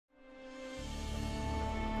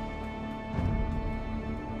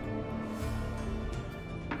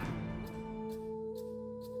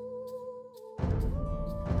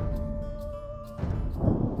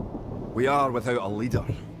We are without a leader.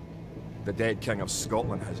 The dead King of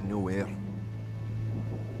Scotland has no heir.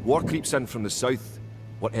 War creeps in from the south.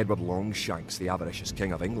 What Edward Longshanks, the avaricious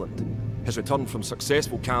King of England, has returned from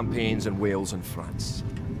successful campaigns in Wales and France.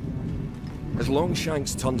 As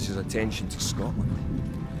Longshanks turns his attention to Scotland,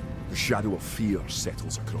 the shadow of fear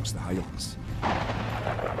settles across the Highlands.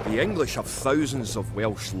 The English have thousands of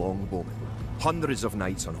Welsh longbowmen, hundreds of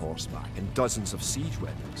knights on horseback, and dozens of siege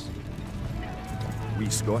weapons. We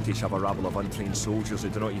Scottish have a rabble of untrained soldiers who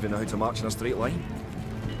do not even know how to march in a straight line.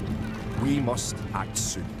 We must act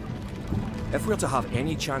soon. If we're to have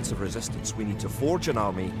any chance of resistance, we need to forge an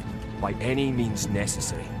army by any means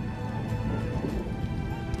necessary.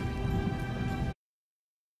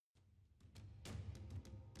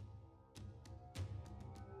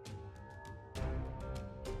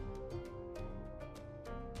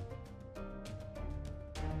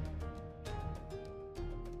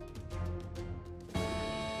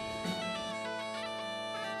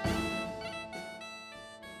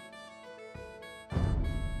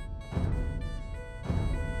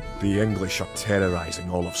 The English are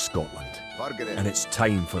terrorising all of Scotland, and it's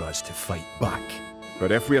time for us to fight back.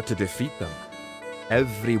 But if we are to defeat them,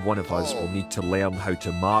 every one of us will need to learn how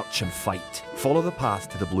to march and fight. Follow the path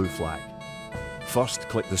to the blue flag. First,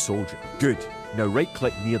 click the soldier. Good. Now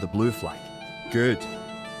right-click near the blue flag. Good.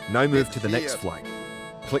 Now move to the next flag.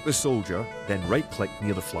 Click the soldier, then right-click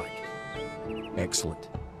near the flag. Excellent.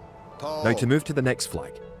 Now to move to the next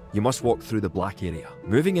flag, you must walk through the black area.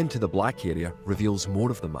 Moving into the black area reveals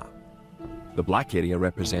more of the map. The black area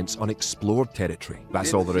represents unexplored territory.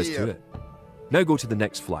 That's all there is to it. Now go to the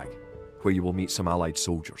next flag, where you will meet some allied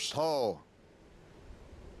soldiers. To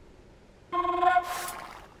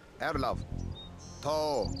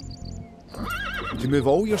move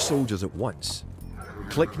all your soldiers at once,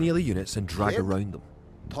 click near the units and drag around them.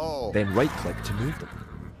 Then right-click to move them.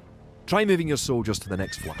 Try moving your soldiers to the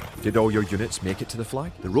next flag. Did all your units make it to the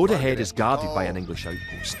flag? The road ahead is guarded by an English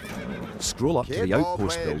outpost. Scroll up to the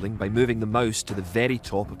outpost building by moving the mouse to the very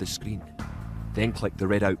top of the screen. Then click the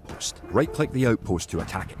red outpost. Right-click the outpost to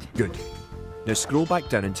attack it. Good. Now scroll back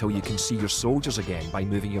down until you can see your soldiers again by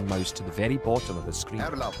moving your mouse to the very bottom of the screen.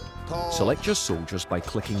 Select your soldiers by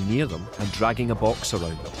clicking near them and dragging a box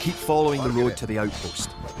around them. Keep following the road to the outpost.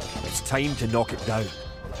 It's time to knock it down.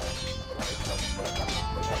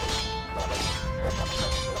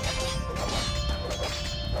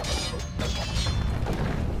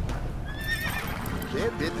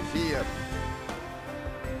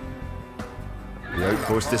 The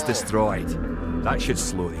outpost is destroyed. That should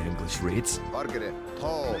slow the English raids.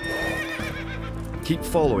 Keep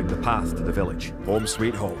following the path to the village. Home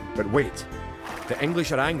sweet home. But wait. The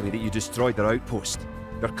English are angry that you destroyed their outpost.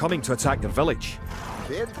 They're coming to attack their village.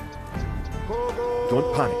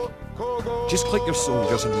 Don't panic. Just click your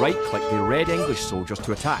soldiers and right-click the red English soldiers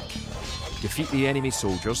to attack. Defeat the enemy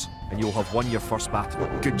soldiers and you'll have won your first battle.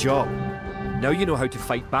 Good job. Now you know how to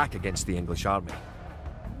fight back against the English army.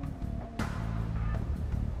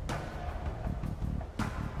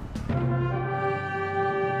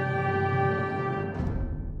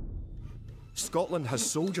 Scotland has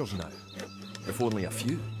soldiers now, if only a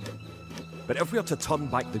few. But if we are to turn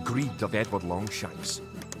back the greed of Edward Longshanks,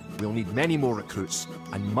 we'll need many more recruits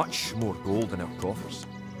and much more gold in our coffers.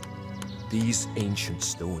 These ancient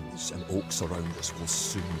stones and oaks around us will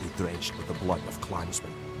soon be drenched with the blood of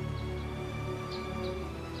clansmen.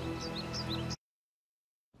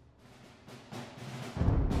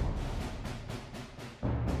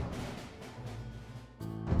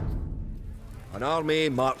 An army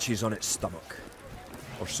marches on its stomach,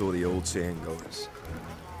 or so the old saying goes.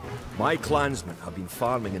 My clansmen have been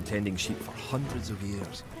farming and tending sheep for hundreds of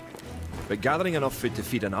years, but gathering enough food to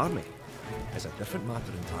feed an army is a different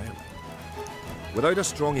matter entirely. Without a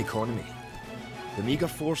strong economy, the meagre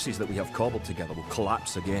forces that we have cobbled together will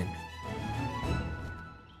collapse again.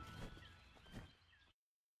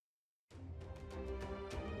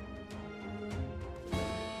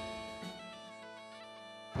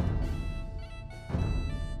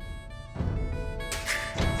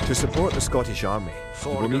 To support the Scottish army, you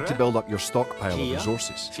will need to build up your stockpile of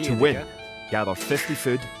resources. To win, gather 50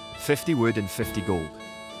 food, 50 wood and 50 gold.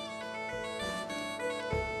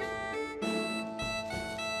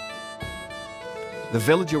 The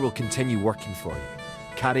villager will continue working for you,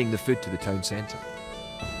 carrying the food to the town centre.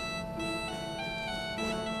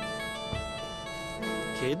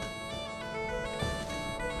 Kid?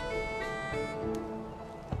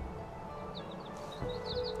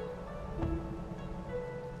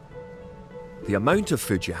 The amount of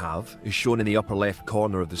food you have is shown in the upper left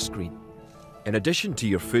corner of the screen. In addition to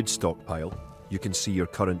your food stockpile, you can see your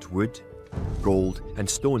current wood, gold, and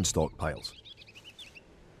stone stockpiles.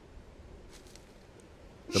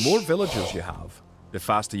 The more villagers you have, the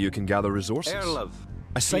faster you can gather resources.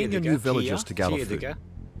 Assign your new villagers to gather food.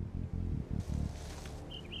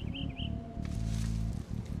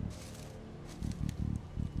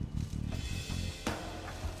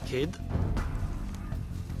 Kid.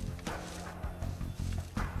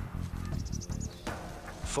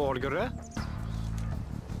 Forgere.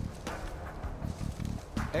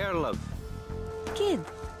 Erlov. Kid.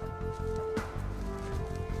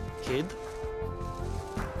 Kid.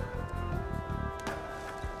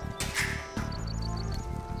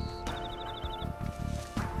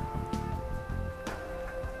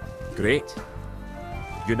 Great.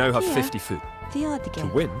 You now have 50 food.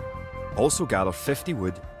 To win, also gather 50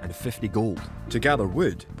 wood and 50 gold. To gather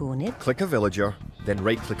wood, click a villager, then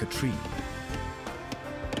right-click a tree.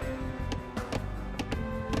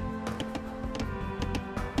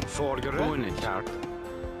 Forgere. Kart.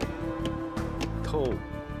 Toe.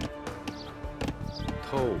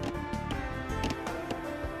 Toe.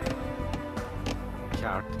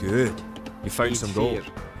 Kart. Good. You found some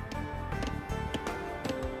gold.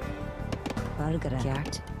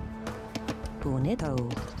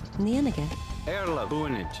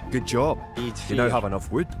 Good job. You now have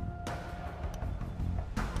enough wood.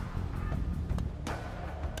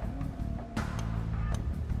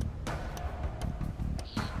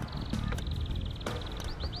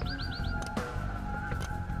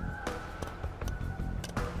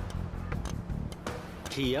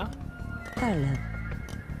 Kia.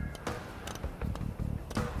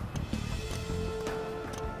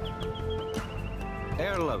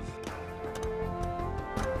 Erlov.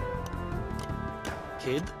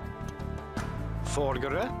 Kid.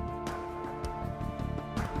 Forgere.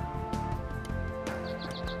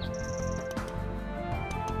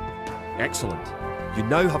 Excellent. You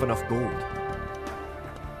now have enough gold.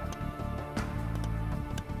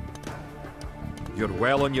 You're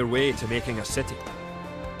well on your way to making a city.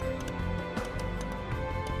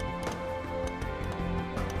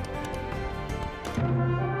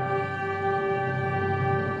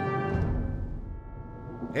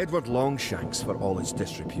 Edward Longshanks, for all his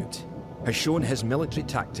disrepute, has shown his military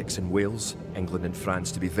tactics in Wales, England and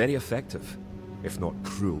France to be very effective, if not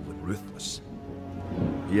cruel and ruthless.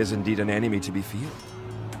 He is indeed an enemy to be feared.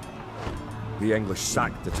 The English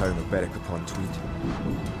sacked the town of Berwick-upon-Tweed.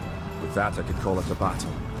 With that I could call it a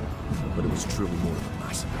battle, but it was truly more of a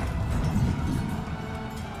massacre.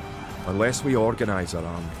 Unless we organise our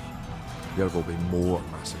army, there will be more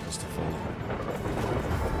massacres to follow.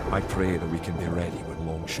 I pray that we can be ready when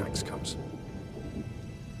Longshanks comes.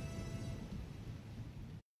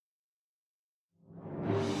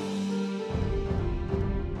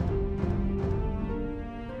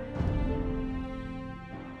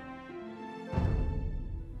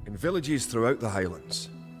 In villages throughout the Highlands,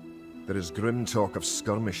 there is grim talk of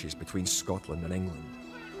skirmishes between Scotland and England.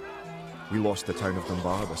 We lost the town of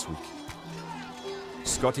Dunbar this week.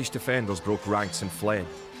 Scottish defenders broke ranks and fled.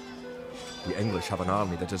 The English have an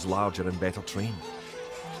army that is larger and better trained.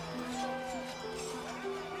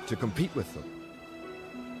 To compete with them,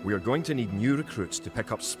 we are going to need new recruits to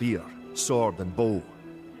pick up spear, sword and bow.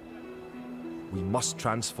 We must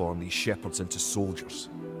transform these shepherds into soldiers.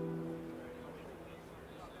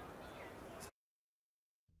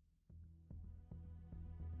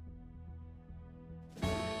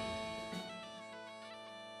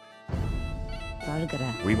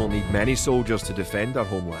 We will need many soldiers to defend our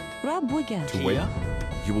homeland. To win,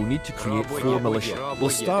 you will need to create 4 militia. We'll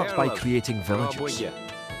start by creating villagers.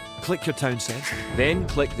 Click your town centre, then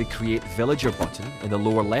click the Create Villager button in the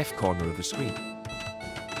lower left corner of the screen.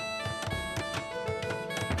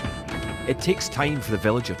 It takes time for the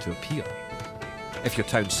villager to appear. If your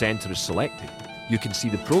town centre is selected, you can see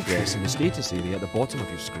the progress in the status area at the bottom of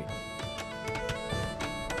your screen.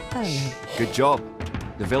 Good job.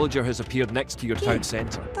 The villager has appeared next to your town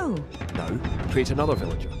centre. Now, create another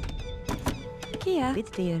villager.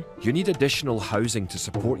 You need additional housing to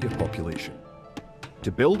support your population.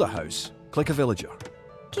 To build a house, click a villager.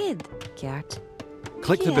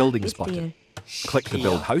 Click the Buildings button. Click the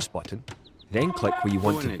Build House button. Then click where you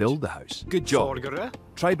want to build the house. Good job.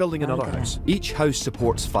 Try building another house. Each house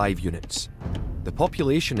supports 5 units. The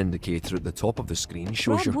population indicator at the top of the screen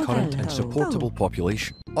shows your current and supportable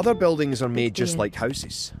population. Other buildings are made just like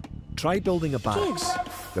houses. Try building a barracks.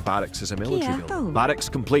 The barracks is a military building. Barracks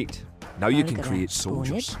complete. Now you can create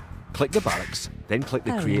soldiers. Click the barracks, then click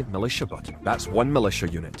the Create Militia button. That's 1 militia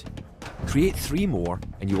unit. Create 3 more,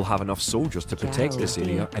 and you will have enough soldiers to protect this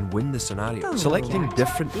area and win the scenario. Selecting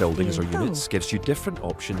different buildings or units gives you different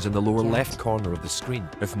options in the lower left corner of the screen.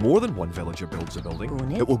 If more than one villager builds a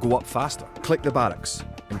building, it will go up faster. Click the barracks,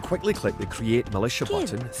 and quickly click the Create Militia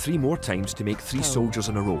button 3 more times to make 3 soldiers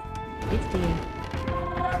in a row.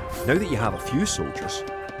 Now that you have a few soldiers,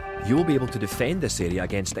 you will be able to defend this area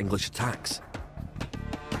against English attacks.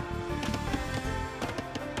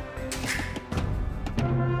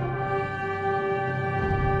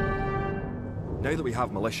 Now that we have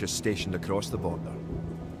militias stationed across the border,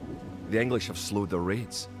 the English have slowed their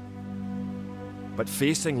raids. But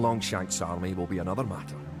facing Longshank's army will be another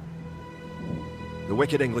matter. The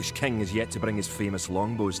wicked English king is yet to bring his famous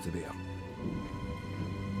longbows to bear.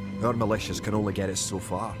 Our militias can only get us so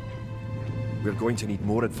far. We're going to need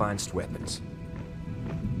more advanced weapons.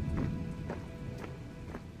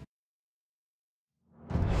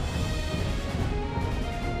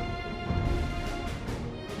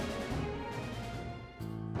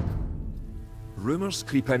 Rumours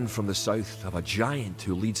creep in from the south of a giant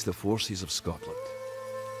who leads the forces of Scotland.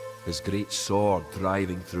 His great sword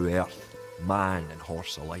driving through earth, man and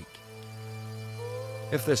horse alike.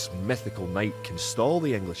 If this mythical knight can stall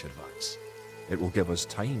the English advance, it will give us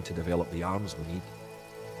time to develop the arms we need.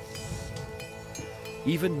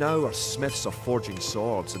 Even now our smiths are forging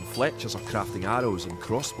swords and fletchers are crafting arrows and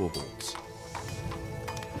crossbow bolts.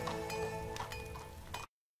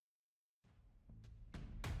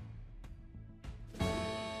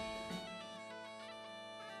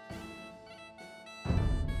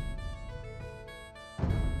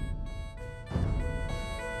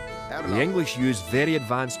 The English use very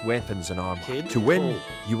advanced weapons and armour. To win,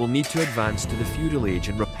 you will need to advance to the feudal age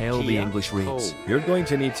and repel the English raids. You're going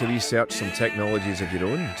to need to research some technologies of your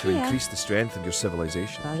own to increase the strength of your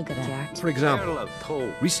civilization. For example,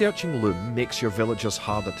 researching loom makes your villagers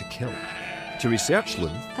harder to kill. To research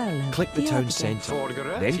loom, click the town centre,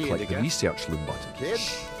 then click the research loom button.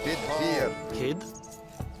 Kid.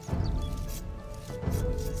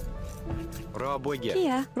 Rob Wigger.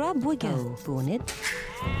 Kia, Rob Wigger. Bonnet.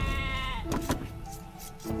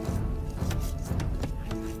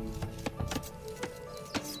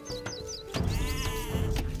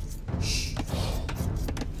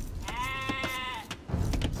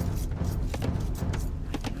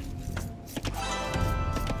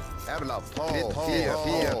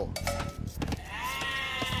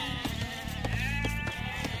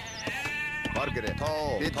 Margaret,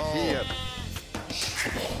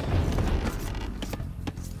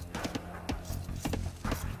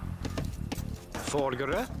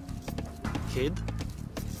 Forgere. Kid.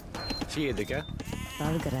 Fedige.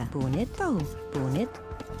 Valgara. Bonnet. Bonnet.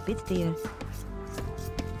 Bit dear.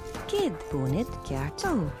 Kid. Bonnet. Kjart.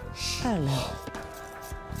 Perla.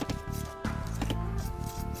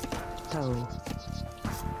 Toe.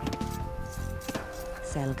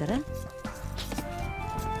 Selgara.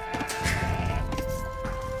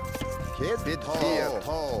 Kid, bit fear,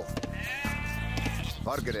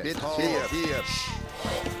 Margaret, bit fear.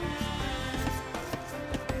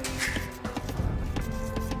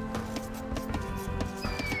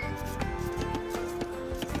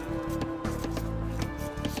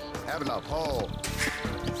 Erla, Paul.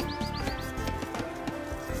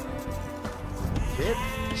 Kid,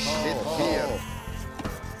 bit fear.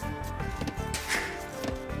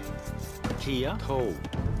 Kia. Toe.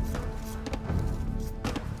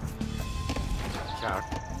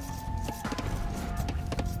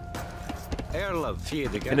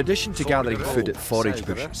 In addition to gathering food at forage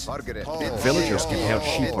bushes, villagers can herd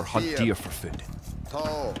sheep or hunt deer for food.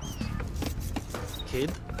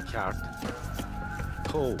 Kid, cart,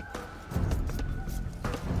 toe.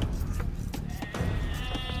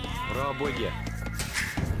 Rabwigge.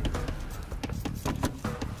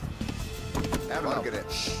 Margaret,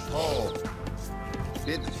 toe.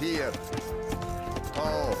 Bid fear.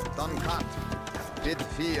 Toe. Duncat. Bid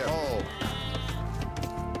fear. Toe.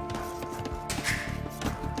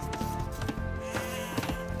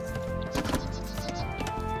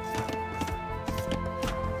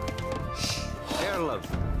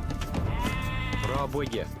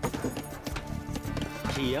 Rabwigge.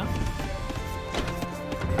 Kia.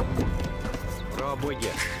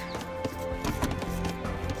 Rabwigge.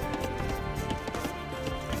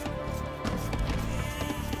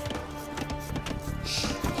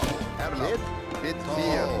 Erla. Bit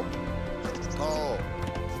fear. Tall.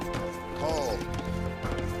 Tall.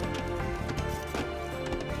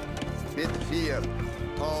 Bit fear.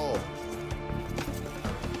 Tall.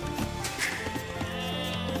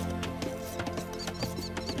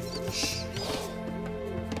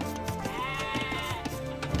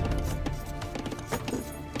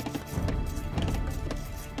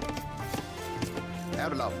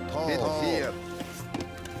 Erlaf, bit 4.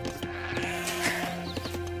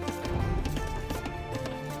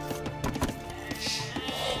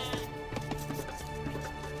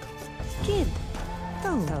 Kid.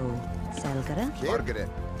 Toe. Selgere. Orgere,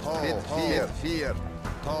 bit 4.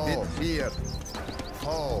 Bit 4.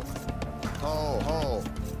 Toe.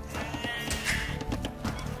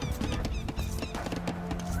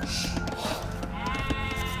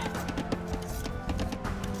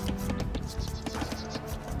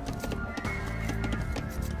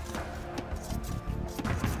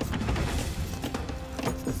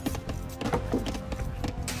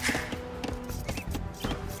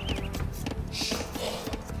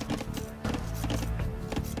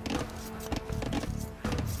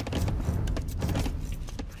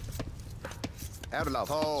 Erlaf,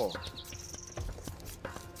 toe.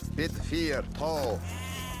 Bit 4, toe.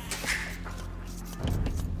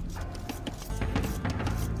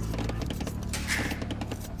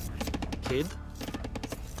 Kid.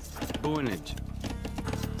 Boonage.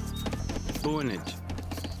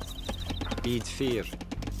 Beat 4.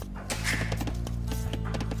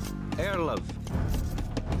 Erlov.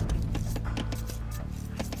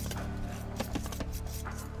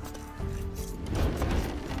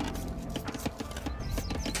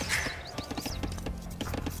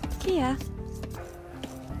 Kia.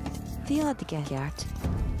 Theodige Gert.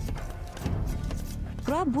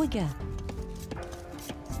 Grabwigge.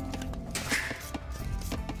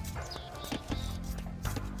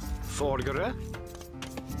 Vorgere.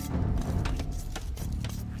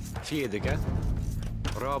 Vierdige.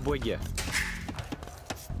 Rabwigge.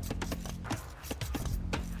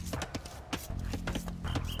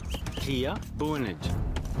 Kia. Boonage.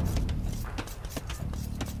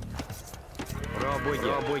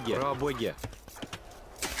 Rabwigge.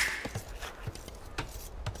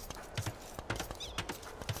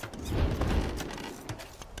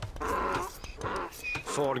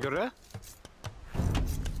 Vorgere.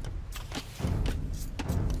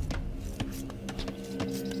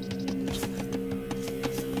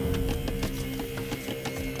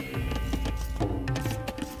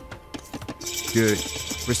 Good.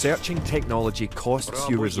 Researching technology costs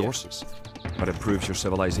you resources, but improves your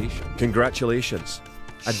civilization. Congratulations!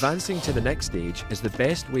 Advancing to the next stage is the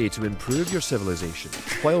best way to improve your civilization.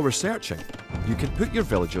 While researching, you can put your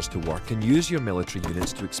villagers to work and use your military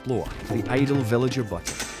units to explore. The idle villager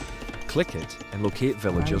button. Click it and locate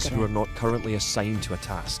villagers who are not currently assigned to a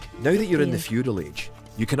task. Now that you're in the feudal age,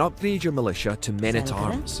 you can upgrade your militia to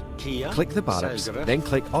men-at-arms. Click the barracks, then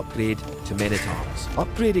click Upgrade to men-at-arms.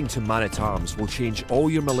 Upgrading to man-at-arms will change all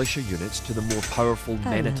your militia units to the more powerful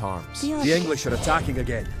men-at-arms. The English are attacking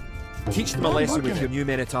again. Teach them a lesson with your new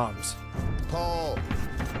men-at-arms. Toe.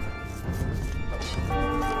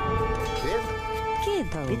 Kid.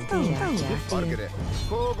 Orgere.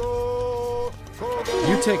 Kogo.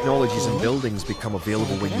 New technologies and buildings become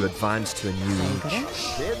available when you advance to a new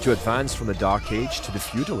age. To advance from the Dark Age to the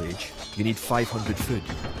Feudal Age, you need 500 food.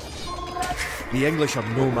 The English are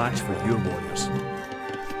no match for your warriors.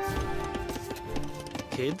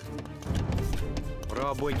 Kid.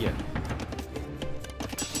 Rabwigge.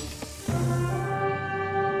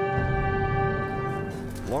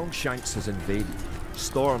 Longshanks has invaded,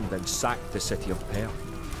 stormed and sacked the city of Perth.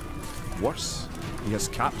 Worse, he has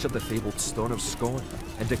captured the fabled Stone of Scone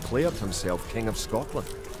and declared himself King of Scotland.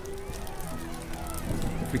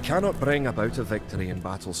 If we cannot bring about a victory in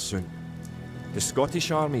battle soon, the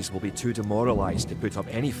Scottish armies will be too demoralised to put up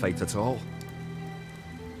any fight at all.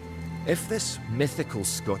 If this mythical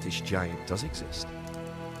Scottish giant does exist,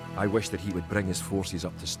 I wish that he would bring his forces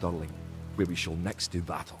up to Stirling, where we shall next do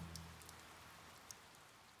battle.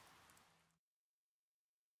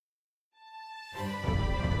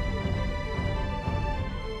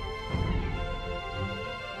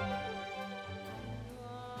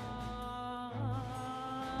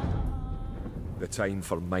 The time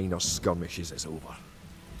for minor skirmishes is over.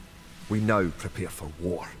 We now prepare for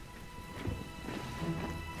war.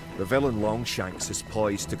 The villain Longshanks is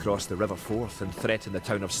poised to cross the River Forth and threaten the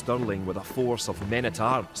town of Stirling with a force of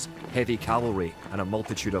men-at-arms, heavy cavalry, and a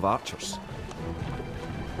multitude of archers.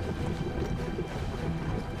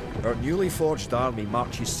 Our newly forged army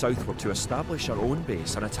marches southward to establish our own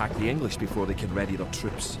base and attack the English before they can ready their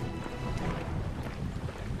troops.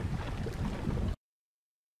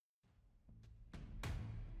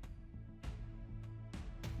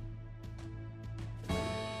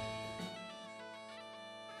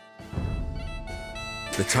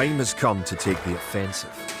 The time has come to take the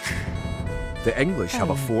offensive. The English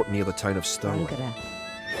have a fort near the town of Stirling.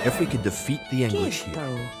 If we can defeat the English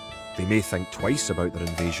here, they may think twice about their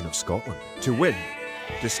invasion of Scotland. To win,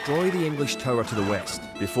 Destroy the English tower to the west.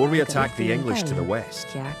 Before we attack the English to the west,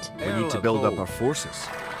 Kiart. we need to build up our forces.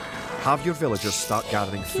 Have your villagers start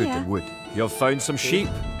gathering food and wood. You have found some sheep.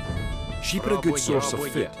 Sheep are a good source of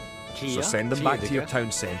food, so send them back to your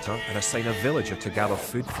town centre and assign a villager to gather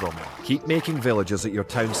food from them. Keep making villagers at your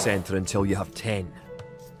town centre until you have 10.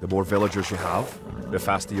 The more villagers you have, the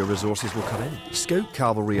faster your resources will come in. Scout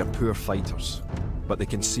cavalry are poor fighters, but they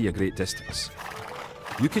can see a great distance.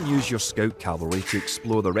 You can use your scout cavalry to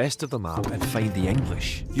explore the rest of the map and find the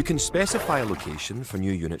English. You can specify a location for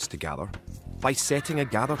new units to gather by setting a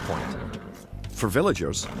gather point. For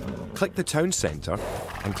villagers, click the town centre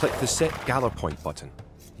and click the Set Gather Point button.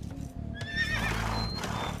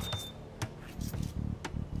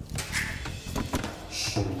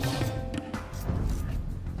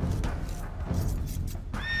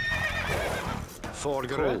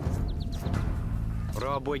 Forgere.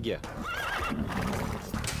 Rabwege.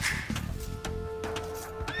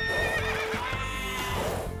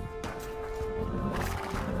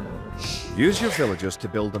 Use your villagers to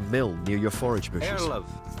build a mill near your forage bushes. Erlov.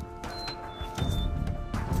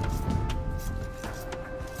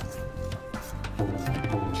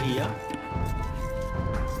 Kia.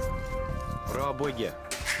 Rabwege.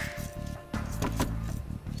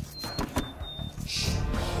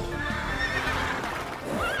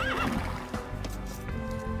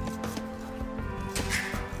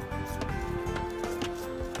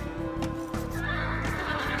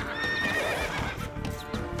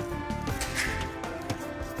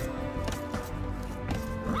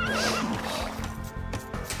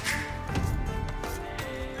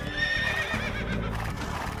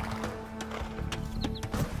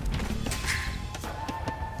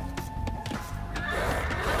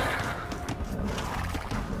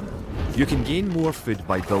 You can gain more food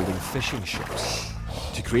by building fishing ships.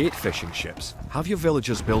 To create fishing ships, have your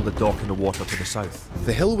villagers build a dock in the water to the south.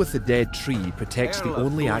 The hill with the dead tree protects the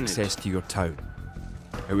only access to your town.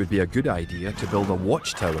 It would be a good idea to build a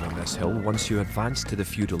watchtower on this hill once you advance to the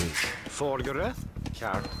feudal age. Forgere.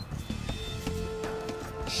 Kart.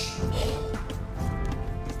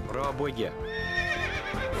 Rabwege.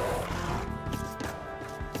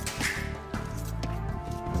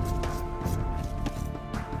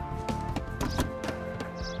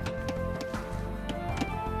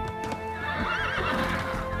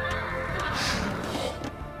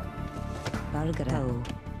 Bargaro.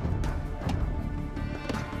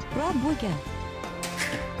 Rabwege.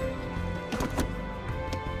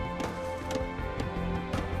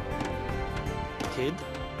 Kid.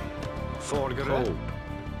 Forgere.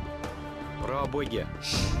 Rabwege.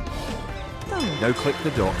 Now click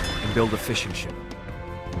the dock and build a fishing ship.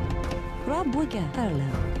 Rabwege. Erla.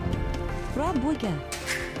 Rabwege.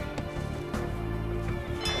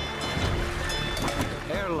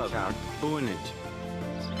 Erlov. Kart. Bunage.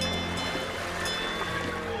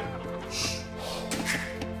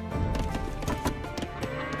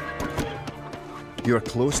 You are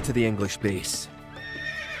close to the English base.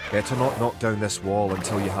 Better not knock down this wall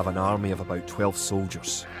until you have an army of about 12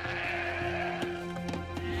 soldiers.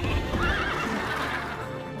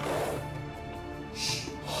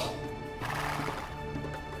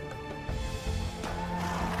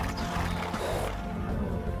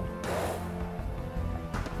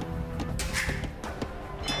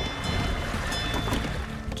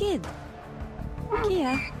 Kid.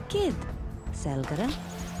 Kia. Kid. Selgara.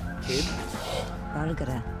 Kid.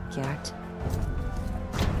 Bargara. Kiart.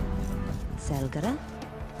 Selgara.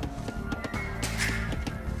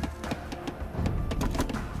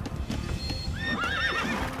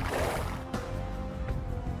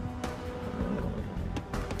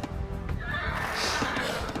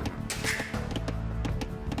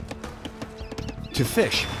 To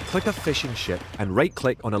fish, click a fishing ship and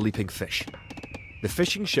right-click on a leaping fish. The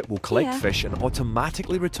fishing ship will collect fish and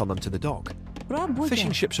automatically return them to the dock. Rabwege.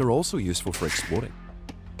 Fishing ships are also useful for exploring.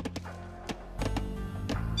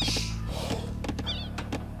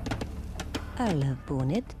 Erla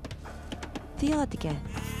Bonid. Theotica.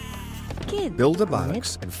 Kid. Build a Bonid.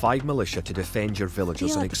 barracks and 5 militia to defend your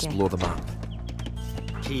villagers and explore the map.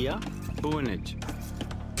 Kia. Bunage.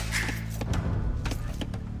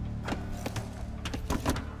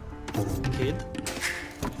 Kid.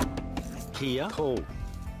 Kia. Ho.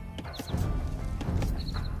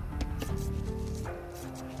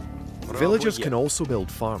 Villagers can also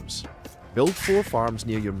build farms. Build 4 farms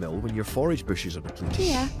near your mill when your forage bushes are depleted.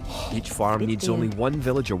 Kia. Each farm needs only 1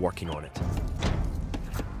 villager working on it.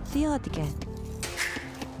 Theotica.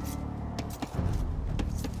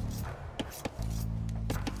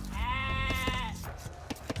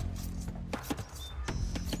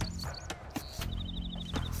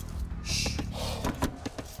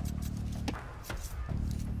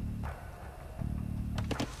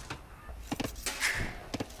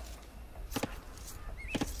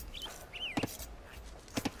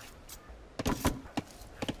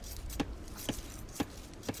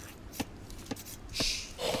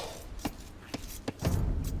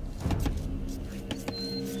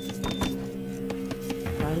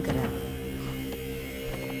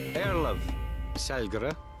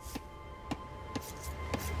 Selgere.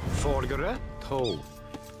 Forgere. Toe.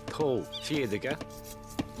 Toe. Fiedige.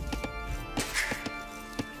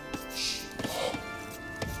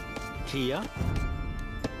 Kia.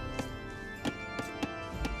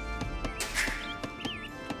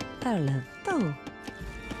 Erle. Toe.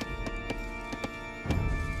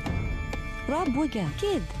 Rob Wigger.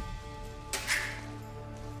 Kid.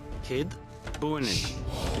 Kid. Boonage.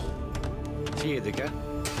 Fiedige.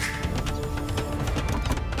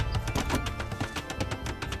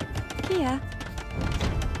 Kia.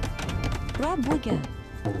 Rob Wigger.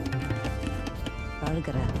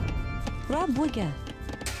 Bargara. Rob Wigger.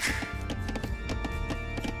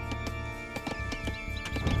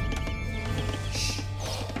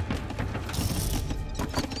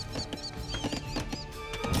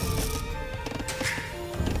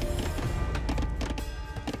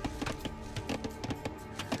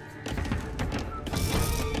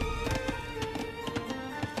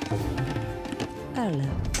 Erle.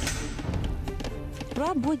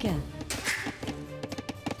 Rob Wigger.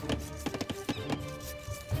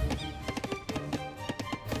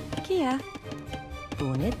 Kia.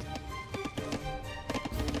 Bonnet.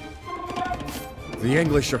 The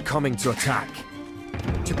English are coming to attack.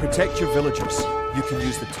 To protect your villagers, you can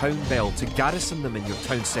use the town bell to garrison them in your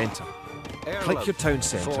town centre. Click your town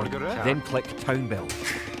centre, then click town bell.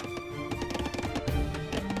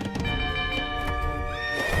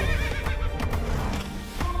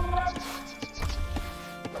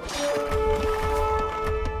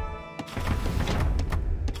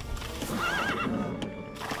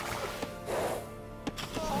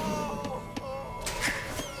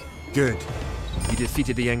 Good. You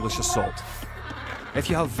defeated the English assault. If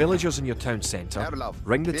you have villagers in your town centre,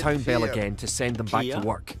 ring the town bell again to send them back to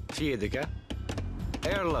work. Fiedige.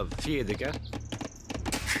 Erlov. Fiedige.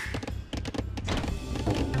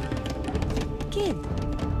 Kid.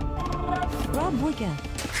 Rob Wigger.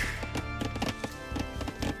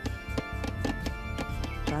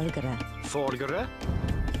 Bargara. Forgere.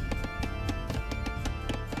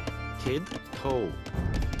 Kid. Toe.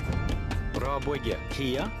 Rabwigge.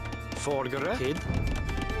 Kia. Forgere. Kid.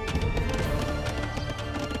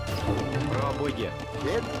 Rabwigge.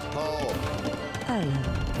 Kid. Toe. Erle.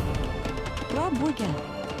 Rob Wigger.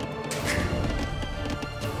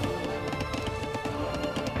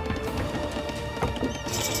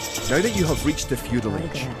 Now that you have reached the feudal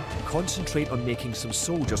age, concentrate on making some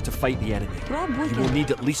soldiers to fight the enemy. Rob You will Wigger.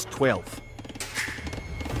 need at least 12.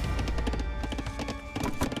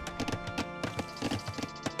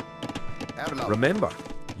 Remember,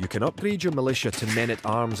 you can upgrade your militia to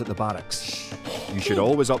men-at-arms at the barracks. You should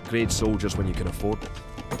always upgrade soldiers when you can afford it.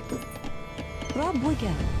 Rob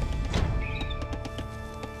Wigger.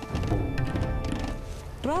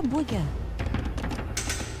 Rob Wigger.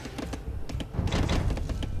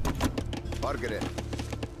 Margaret.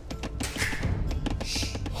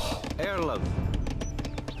 Erlov.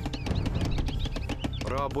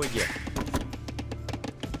 Rabwigge.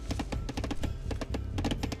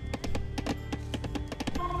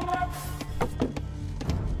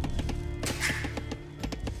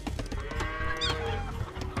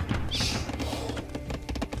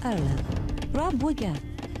 Erle. Rob Wigger.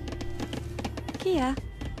 Kia.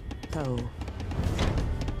 Toe.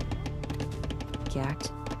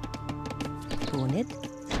 Gert. Bonnet.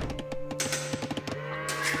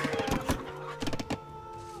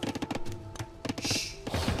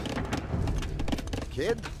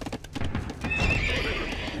 Kid.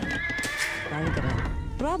 Bargara.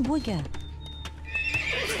 Rob Wigger.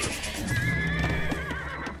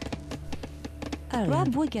 Erle.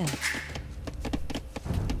 Rob Wigger.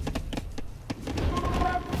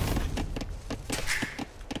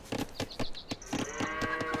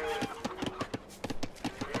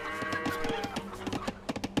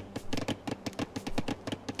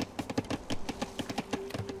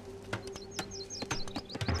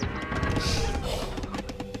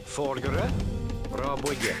 Forgere.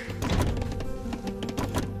 Rabwigge.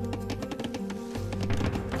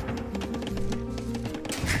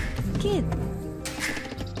 Kid.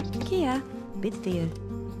 Kia. Bidfear.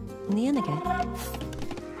 Nienige.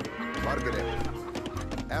 Margaret.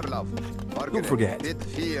 Erlov. Margaret. forget. Bid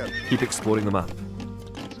fear. Keep exploring the map.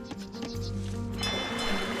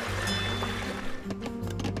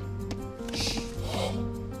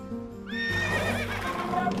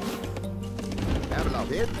 Erlov.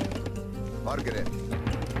 Bid. Margaret.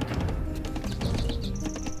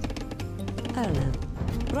 Erle.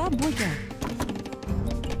 Rob Wigger.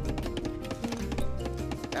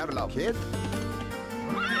 Erlov. Kid.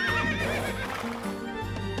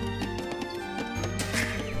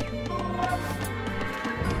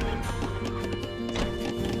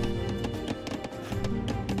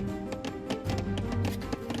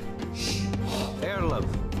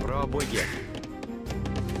 Erlov, Raboye.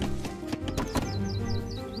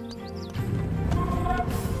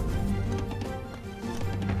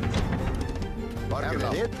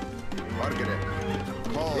 Margaret. Margaret.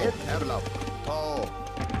 Hit. Erlov. Tall.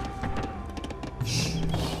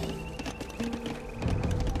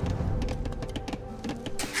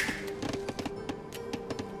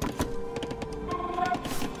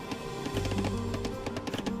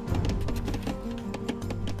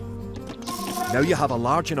 Now you have a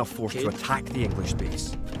large enough force to attack the English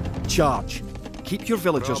base. Charge. Keep your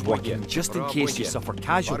villagers working just in case you suffer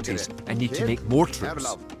casualties and need to make more troops.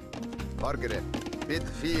 Erlov. Margaret. Bid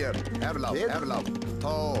fear. Erlov. Erlov.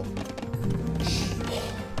 Tall.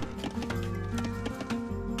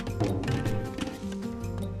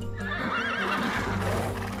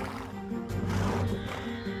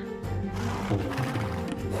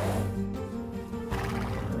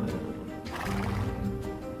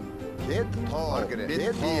 Kid. Tall. Margaret.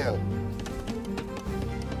 Bid fear.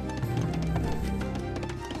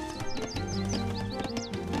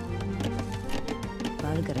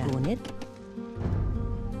 Valgranit.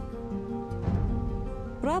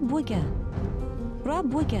 Rabuga.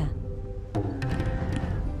 Rabuga.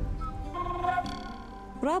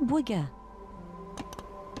 Rabuga.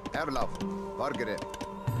 Erlov. Margaret.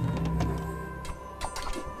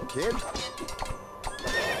 Kid.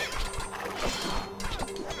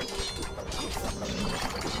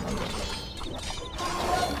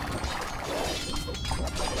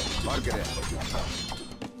 Margaret.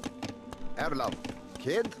 Erlov.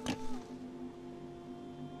 Kid.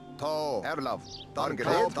 Tall. Erlov.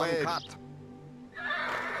 Margaret. Cut.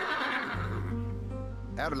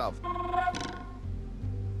 Erlov.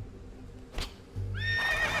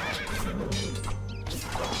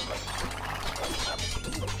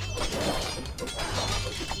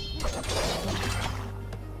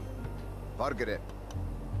 Margaret.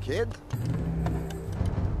 Kid.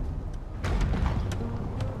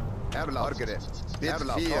 Erlov. Margaret. Bid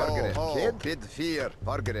fear. Margaret. Kid. Bid fear.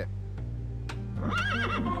 Margaret.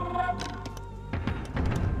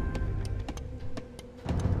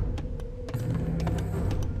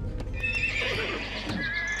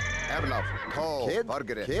 Erlov. Tall. Kid.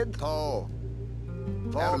 Margaret. Kid. Tall.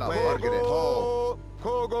 Erlov. Margaret. Tall.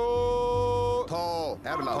 Kogo. Tall.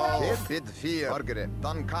 Erlov. Kid. Bid fear. Margaret.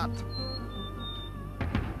 Done cut.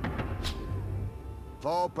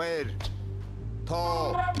 Våper.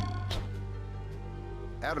 Tall.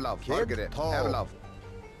 Erlov. Margaret. Tall. Erlov.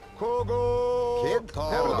 Kogo. Kid.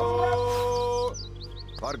 Tall. Erlov.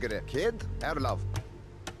 Margaret. Kid. Erlov.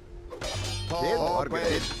 Tall. Kid.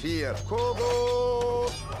 Margaret. Fear. Kogo.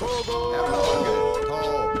 Kogo. Erlov. Margaret.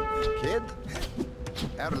 Tall. Kid.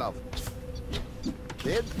 Erlov.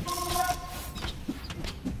 Kid.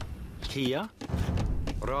 Kia.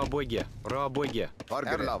 Raboye. Raboye.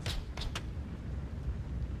 Margaret. Erlov.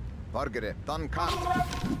 Margaret. Done cut.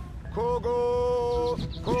 Kogo.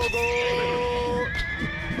 Kogo.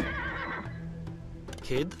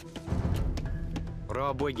 Kid.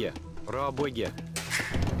 Raboye. Raboye.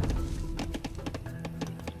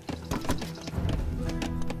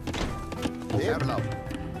 Erlov.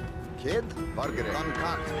 Kid. Margaret. Done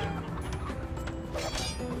cut.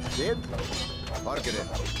 Kid. Margaret.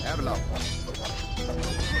 Erlov.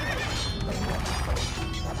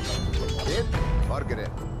 Kid.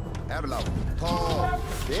 Margaret. Erlov. Tall.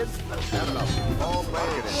 Kid. Erlov. Tall.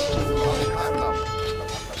 Margaret. Erlov.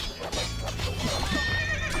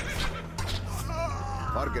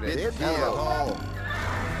 Margaret. Kid. Tall.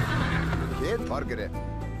 Kid. Margaret.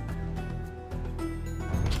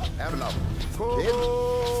 Erlov. Kid.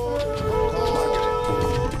 Tall. Margaret.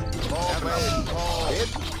 Erlov. Tall. Kid.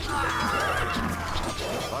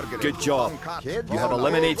 Margaret. Good job. Kid. You have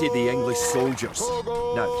eliminated the English soldiers.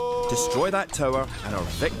 Now, destroy that tower and our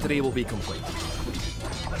victory will be complete.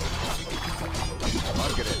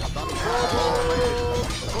 Margaret.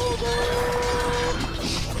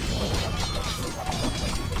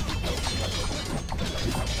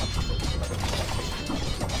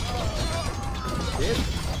 Kid.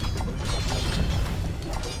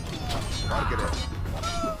 Margaret.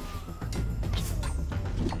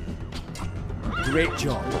 Great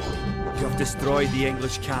job. You have destroyed the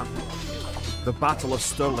English camp. The Battle of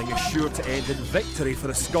Stirling is sure to end in victory for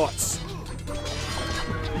the Scots.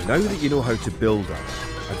 Now that you know how to build up,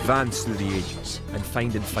 advance through the ages, and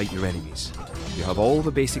find and fight your enemies, you have all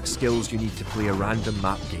the basic skills you need to play a random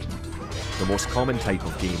map game, the most common type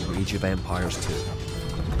of game in Age of Empires 2.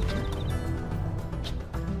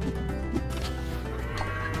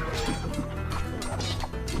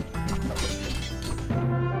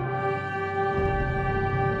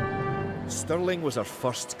 Stirling was our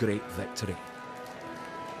first great victory.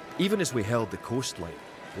 Even as we held the coastline,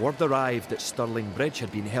 word arrived that Stirling Bridge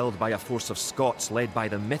had been held by a force of Scots led by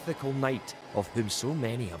the mythical knight of whom so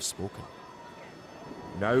many have spoken.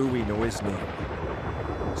 Now we know his name.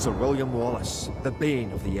 Sir William Wallace, the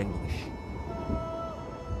bane of the English.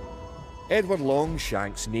 Edward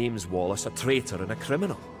Longshanks names Wallace a traitor and a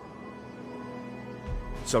criminal.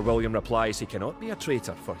 Sir William replies he cannot be a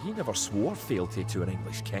traitor, for he never swore fealty to an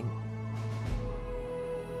English king.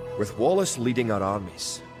 With Wallace leading our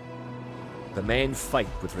armies, the men fight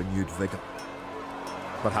with renewed vigour.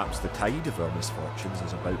 Perhaps the tide of our misfortunes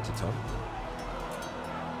is about to turn.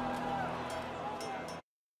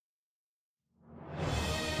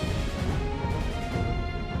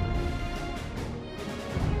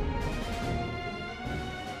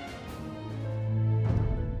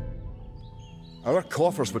 Our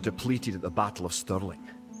coffers were depleted at the Battle of Stirling.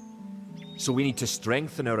 So we need to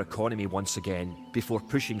strengthen our economy once again before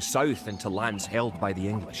pushing south into lands held by the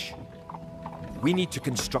English. We need to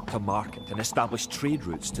construct a market and establish trade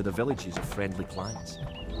routes to the villages of friendly clans.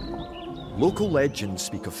 Local legends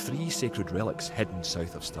speak of 3 sacred relics hidden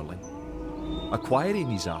south of Stirling. Acquiring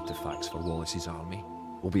these artifacts for Wallace's army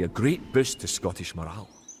will be a great boost to Scottish morale.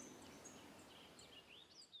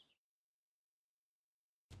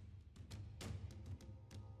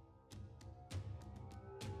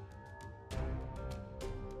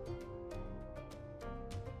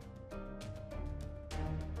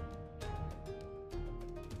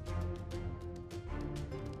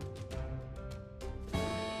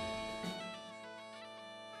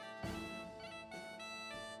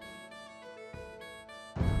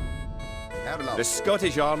 The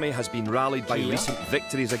Scottish army has been rallied by recent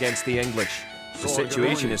victories against the English. The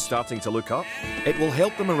situation is starting to look up. It will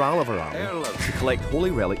help the morale of our army to collect holy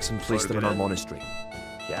relics and place them in our monastery.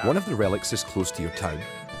 One of the relics is close to your town.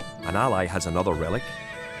 An ally has another relic,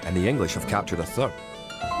 and the English have captured a third.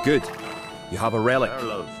 Good. You have a relic.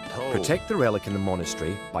 Protect the relic in the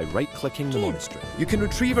monastery by right-clicking the monastery. You can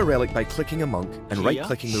retrieve a relic by clicking a monk and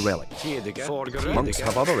right-clicking the relic. Monks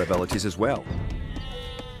have other abilities as well.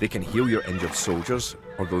 They can heal your injured soldiers,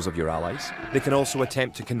 or those of your allies. They can also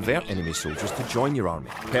attempt to convert enemy soldiers to join your army.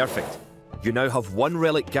 Perfect. You now have 1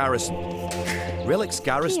 relic garrison. Relics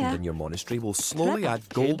garrisoned in your monastery will slowly add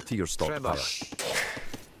gold to your stockpile.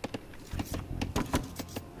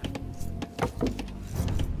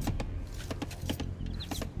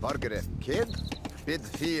 Margaret, kid, bid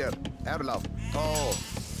fear, erlaf, to.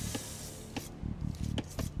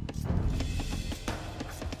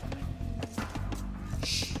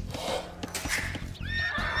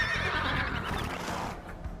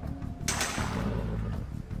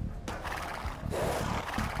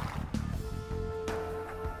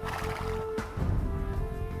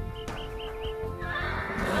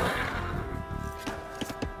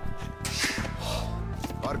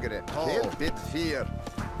 Margaret, kid, bid fear.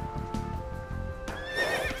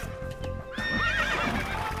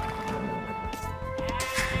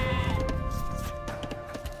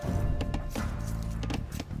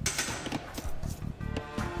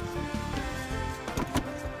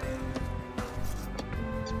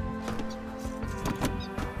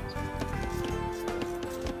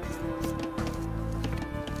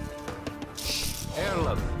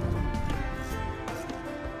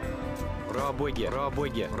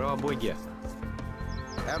 Rabogge.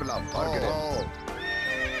 Erlaf, Margaret.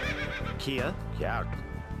 Kia, Kjart.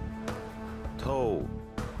 To.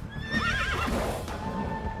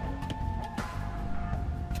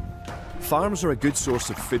 Farms are a good source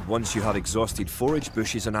of food once you have exhausted forage,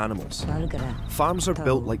 bushes and animals. Farms are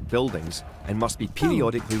built like buildings and must be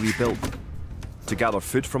periodically rebuilt. To gather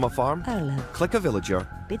food from a farm, click a villager,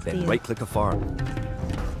 then right-click a farm.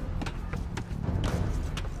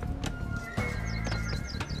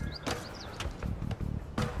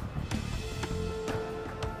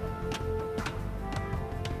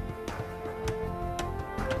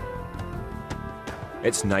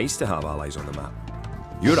 It's nice to have allies on the map.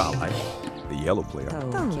 Your ally, the yellow player,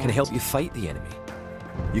 can help you fight the enemy.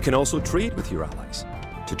 You can also trade with your allies.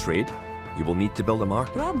 To trade, you will need to build a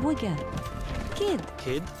market. Kid.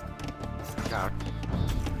 Kjart.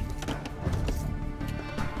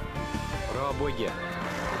 Rabogge.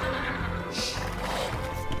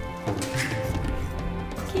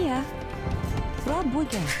 Kia.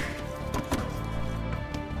 Rabogge.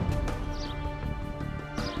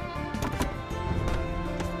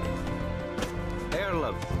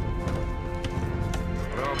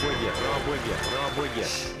 Rabogge.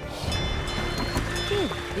 Kid.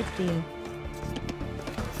 Bitfield.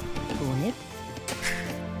 Bonnet.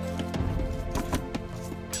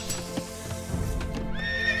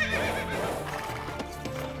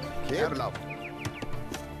 Erlaf.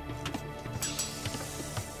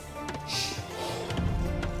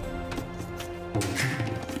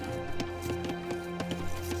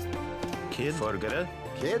 Forgere.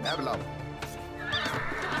 Kid Erlav.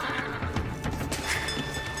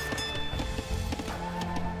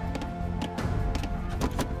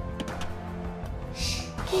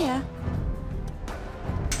 Kia.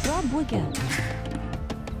 Rob Wigan.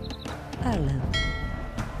 Erlen.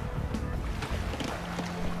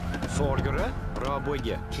 Forgere.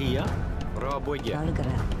 Rabwigge. Kia. Rabwigge.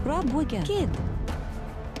 Algara. Rob Wigan. Kid.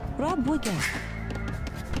 Rob Wigan.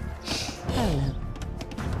 Erlen.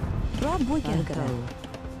 Rob Wigan. Algara.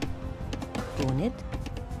 Donid.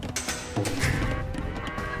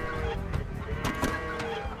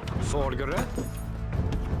 Forgere.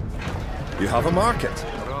 You have a market.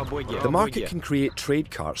 Rabwigge. The market can create trade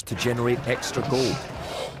carts to generate extra gold.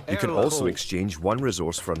 You can also exchange one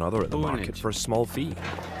resource for another at the market for a small fee.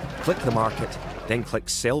 Click the market, then click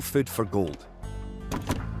Sell Food for Gold.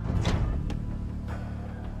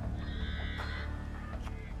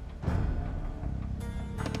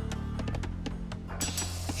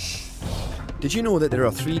 Did you know that there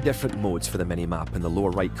are 3 different modes for the mini-map in the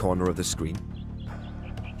lower right corner of the screen?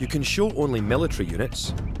 You can show only military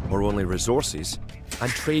units, or only resources,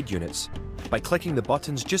 and trade units by clicking the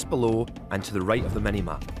buttons just below and to the right of the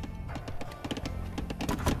mini-map.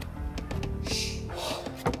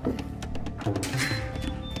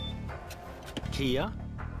 Kia.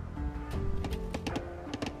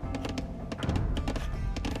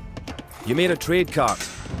 You made a trade cart.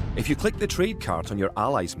 If you click the trade cart on your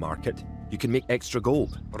allies' market, you can make extra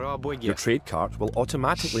gold. Rabwigge. Your trade cart will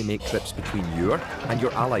automatically make trips between your and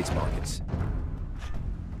your allies' markets.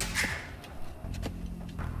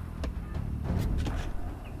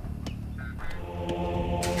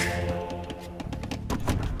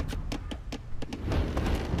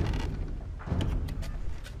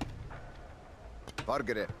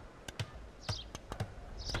 Forgere.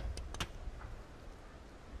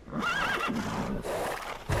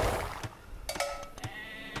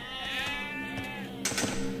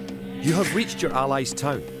 You have reached your ally's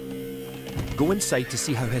town. Go inside to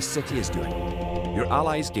see how his city is doing. Your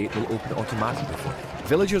ally's gate will open automatically for you.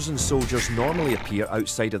 Villagers and soldiers normally appear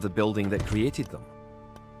outside of the building that created them.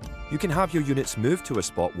 You can have your units move to a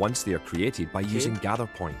spot once they are created by using gather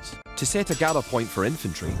points. To set a gather point for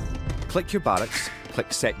infantry, click your barracks,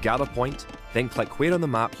 click Set Gather Point, then click where on the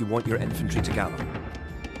map you want your infantry to gather.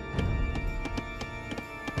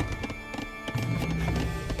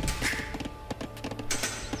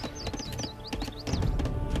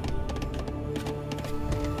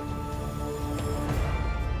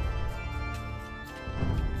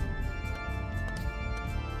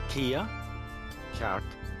 Kia. Kart.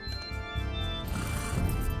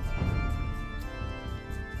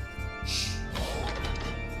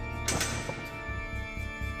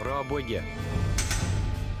 Rabwigge.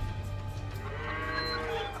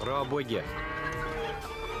 Rabwigge.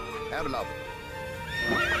 Erlav.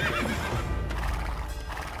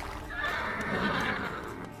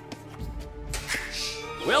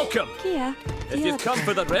 Welcome! Kia. If you've come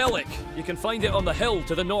for the relic, you can find it on the hill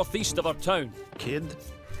to the northeast of our town. Kid.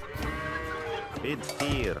 Bid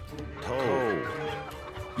fear. Toe.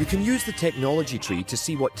 You can use the technology tree to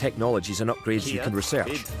see what technologies and upgrades you can Bid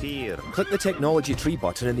research. fear. Click the technology tree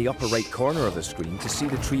button in the upper right corner of the screen to see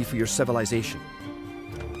the tree for your civilization.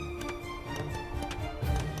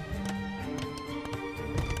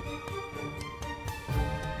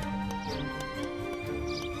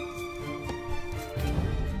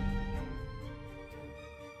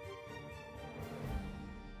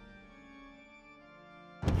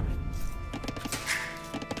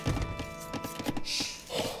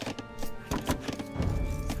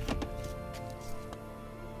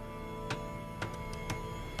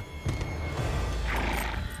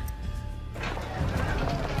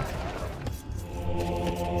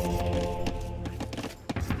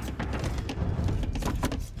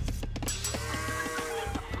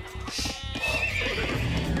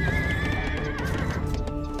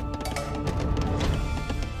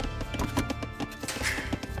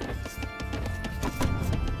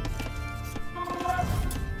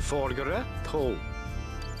 Forgere. Toe.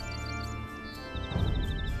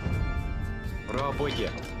 Rabwigge.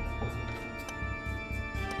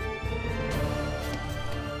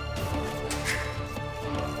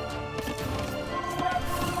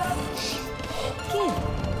 Kid.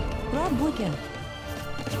 Rob Wigan.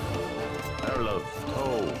 Erlov.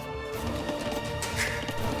 Toe.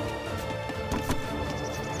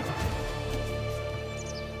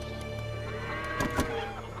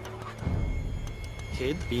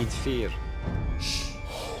 Kid. Bid fear.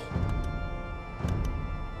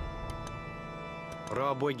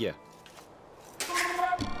 Rabwigge.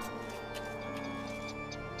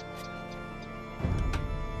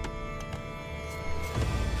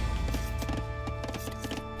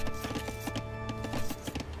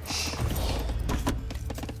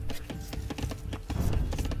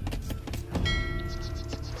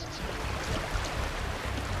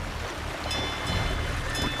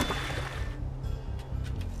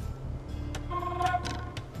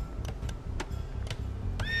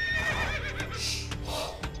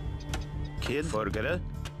 Kid. Forgere.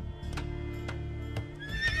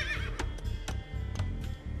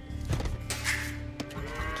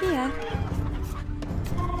 Kia.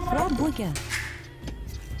 Rabuga.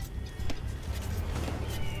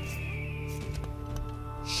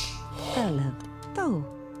 Erlev. To.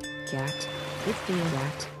 Kjart.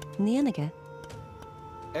 Kjart. Nenige.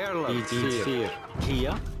 Erland. Fear.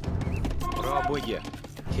 Kia. Raboye.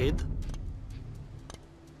 Kid.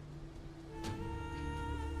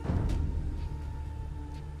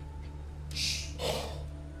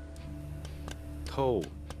 Toe.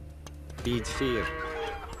 Beat fear.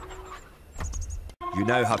 You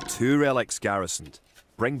now have 2 relics garrisoned.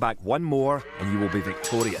 Bring back 1 more and you will be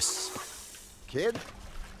victorious. Kid.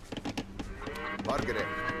 Margaret.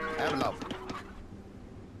 Erlov.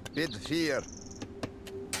 Bid fear.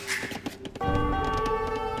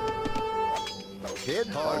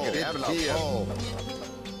 Kid. Margaret. Erlov.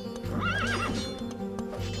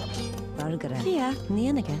 Bargara. Kia.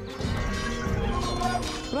 Nenige.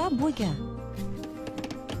 Rabuga.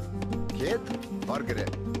 Kid.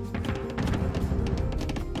 Margaret.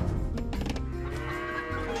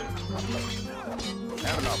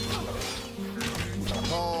 Erlov.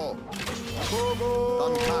 To.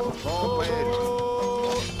 Duncan. Longplay.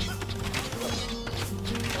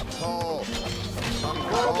 To.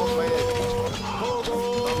 Duncan. Longplay.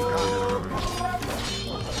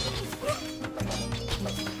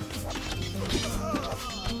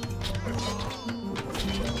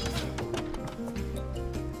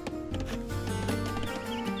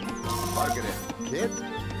 Margaret. Kid.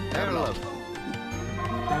 Erlov.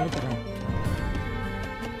 Bargara.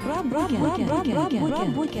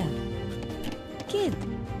 Rabuga. Kid.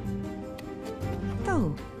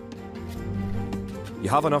 To. You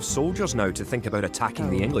have enough soldiers now to think about attacking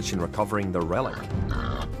the English and recovering the relic.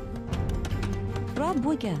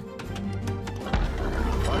 Rabuga.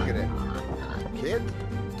 Margaret. Kid.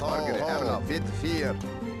 Margaret. Erlov. Bid fear.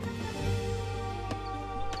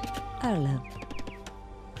 Erlev.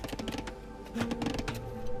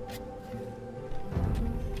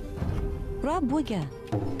 Rabuga.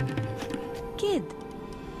 Kid.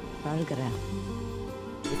 Bargara.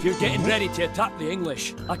 If you're getting ready to attack the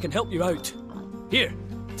English, I can help you out. Here,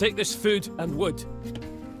 take this food and wood.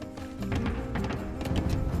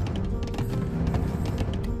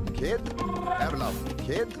 Kid. Erlov.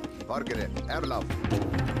 Kid. Margaret. Erlov.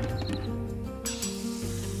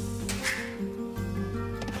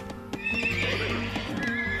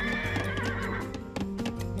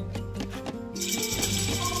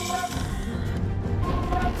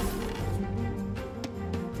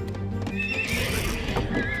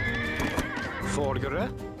 Forgere.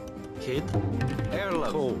 Kid.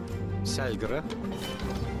 Erland. Toe. Selgere.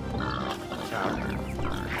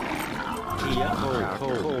 Kia.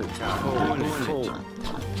 Toe.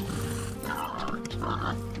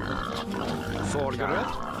 Forgere.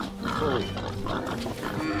 Toe.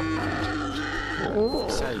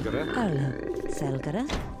 Selgere. Erlev. Selgara.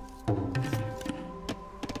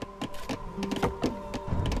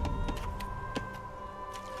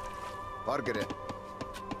 Margaret.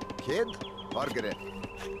 Kid. Margaret.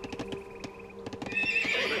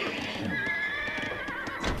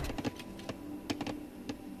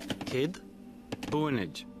 Kid.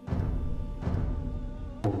 Boonage.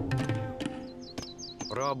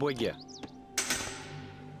 Raboye.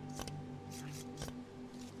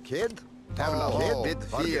 Kid. Erlov. Kid. Bid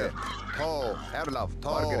fear. To. Erlov.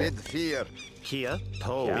 Margaret. Bid fear. Kia.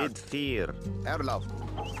 Toe. Bid fear. Erlov.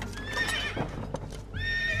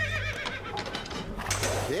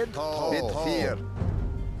 Kid. Bid fear.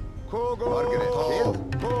 Margaret. Kid.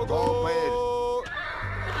 Longplay.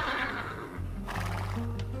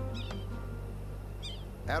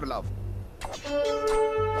 Erlov.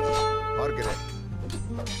 Margaret.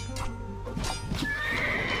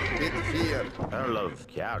 Bid fear. Erlov.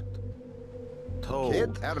 Kjart. Toe.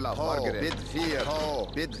 Kid. Erlov. Margaret. Bid fear.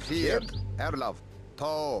 Bid fear. Erlov.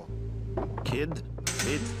 To. Kid.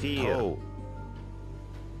 Bid fear. Toe.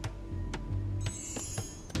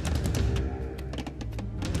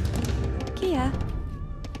 Kia.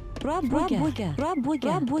 Rabuga.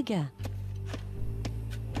 Rabuga.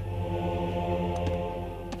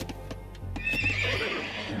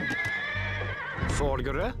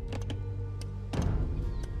 Forgere.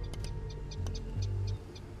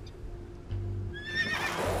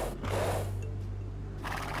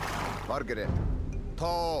 Margaret.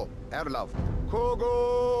 To. Erlov. Kogo.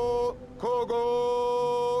 Kogo.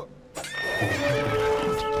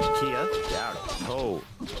 Kia. Kjart. Toe.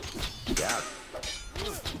 Kjart.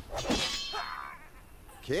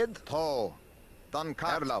 Kid. To. Dan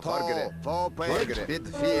kat. Erla, fargere. Fargere. Bid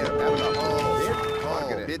 4. Erla,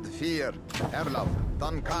 fargere. Bid 4. Erla,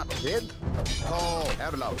 dan kat. Bid.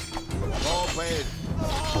 Erla.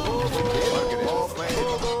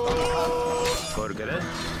 Fargere.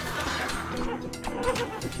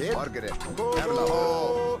 Fargere. Fargere. Erla.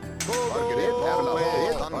 Fargere.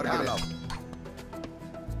 Erla. Fargere.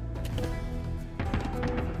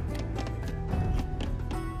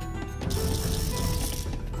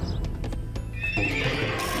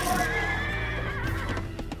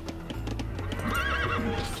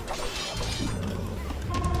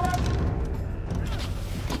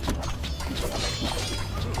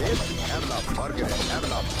 Fargere.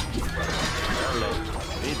 Erla.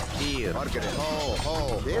 Bid 4. Fargere.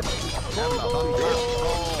 Bid. Erla. Dan kat.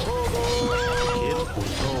 Kid.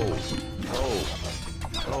 Bid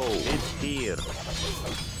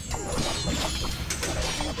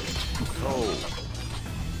 4.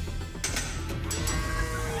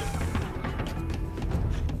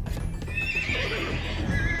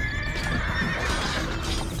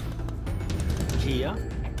 Kia.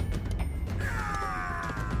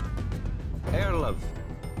 Erlov.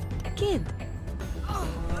 Kid.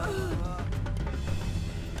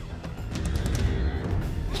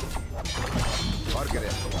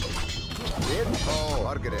 Fargere. Bid.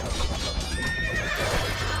 Fargere.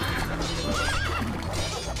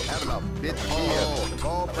 Erla. Bid 4.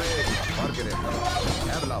 Fargere.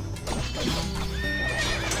 Erla.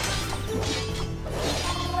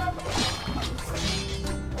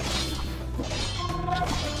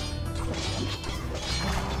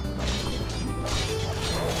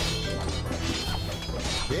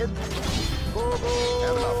 Bid.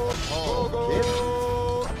 Erla. Bid.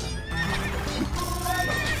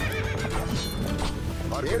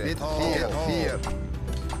 Fargere. Bid 4.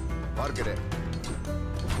 Fargere.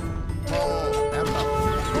 Erla.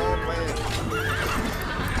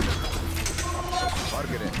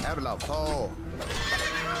 Fargere. Erla.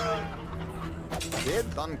 Bid.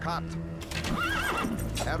 Dan kat.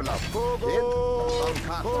 Erla. Bid. Dan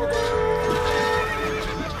kat.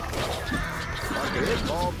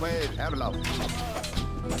 Erlov.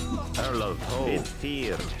 Erlov. Bid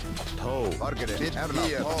 4. Fargere. Bid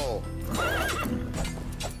 4.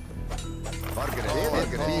 Fargere.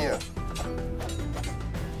 Bid 4.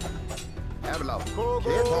 Erlov.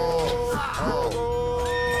 Bid.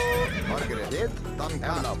 Fargere. Bid. Dan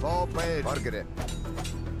Erlov. Fargere.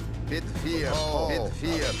 Bid 4. Bid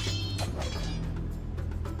 4.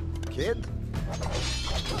 Kid.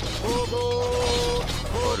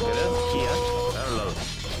 Fargere. Kia. Erlov.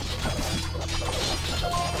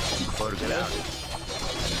 Fargere.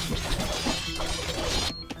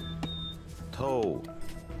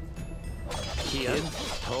 Kia.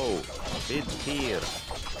 Bid 4.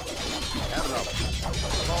 Erlov.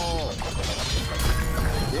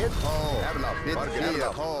 Kid. Erlov. Bid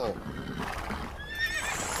 4.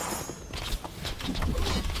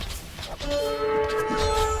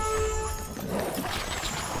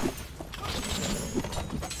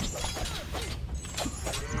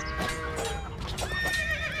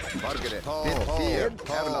 Fargere. Bid 4.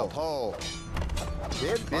 Erlov.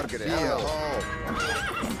 Bid 4.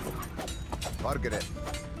 Fargere.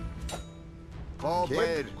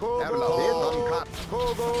 Kid. Erlov. Dan kat.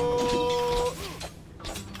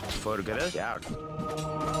 Fargere.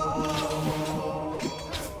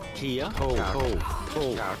 Kia.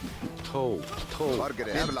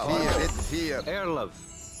 Fargere. Erlov. Bid 4. Erlov.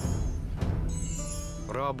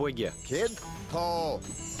 Rabogge. Kid.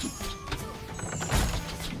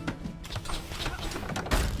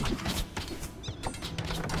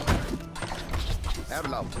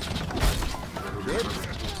 Erlov. Kid.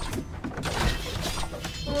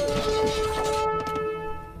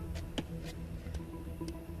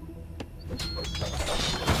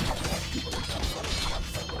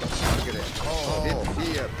 Fargere. Bid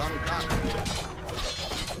 4. Dan kat.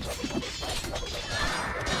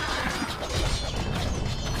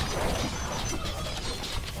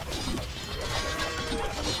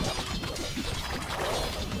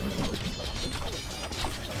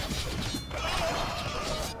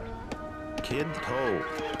 Kid.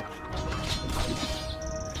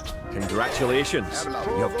 Congratulations.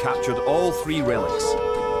 You have captured all 3 relics.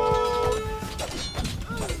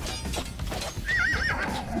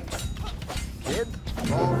 Kid.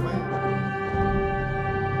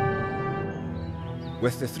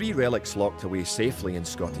 With the 3 relics locked away safely in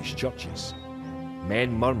Scottish churches,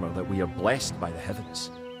 men murmur that we are blessed by the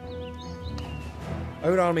heavens.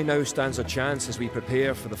 Our army now stands a chance as we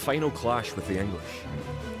prepare for the final clash with the English.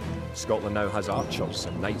 Scotland now has archers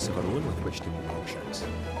and knights of our own with which to meet Longshanks.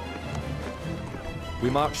 We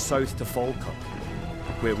march south to Falkirk,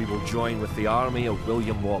 where we will join with the army of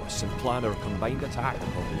William Wallace and plan our combined attack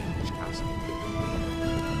upon the English castle.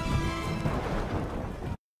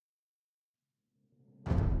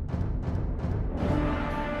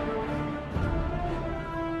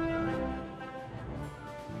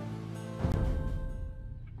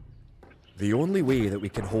 The only way that we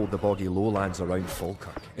can hold the boggy lowlands around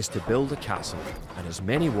Falkirk is to build a castle and as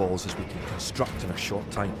many walls as we can construct in a short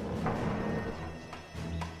time.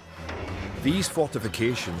 These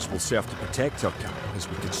fortifications will serve to protect our camp as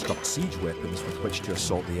we construct siege weapons with which to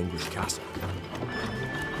assault the English castle.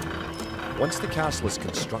 Once the castle is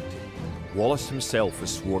constructed, Wallace himself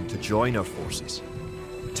has sworn to join our forces.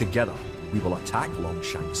 Together, we will attack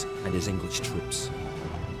Longshanks and his English troops.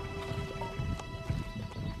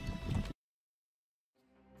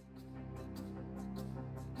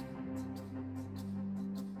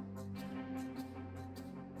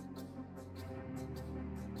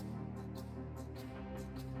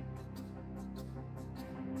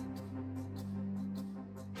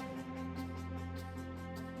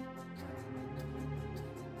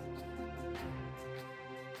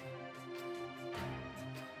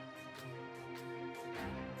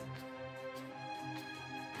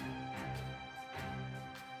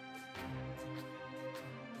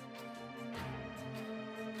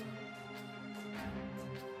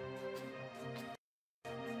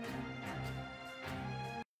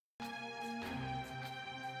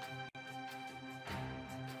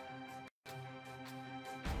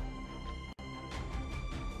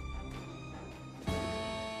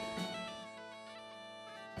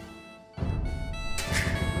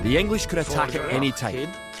 The English could attack at any time.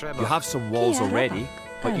 You have some walls already,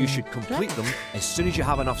 but you should complete them as soon as you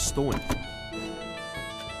have enough stone.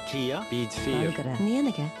 Kia bid fear.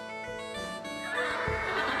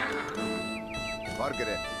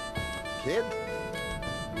 Margaret. Kid.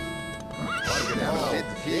 Margaret. Bid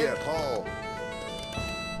fear. Tall.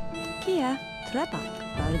 Kia,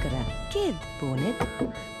 Trebak, Margaret, Kid, Bonnet.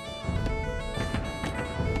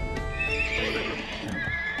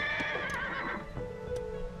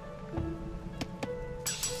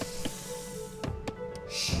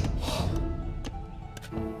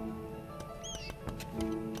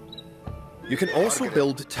 You can also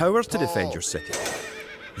build towers to defend your city.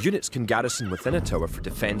 Units can garrison within a tower for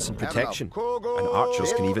defense and protection, and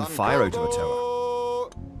archers can even fire out of a tower.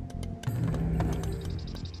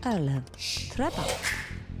 Erlev, Trebak.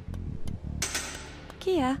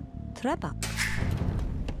 Kia, Trebak.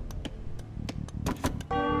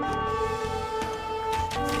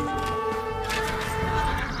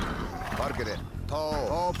 Margaret. Tall.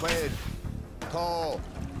 Tall, played. Tall.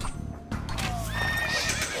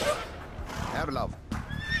 Erlov.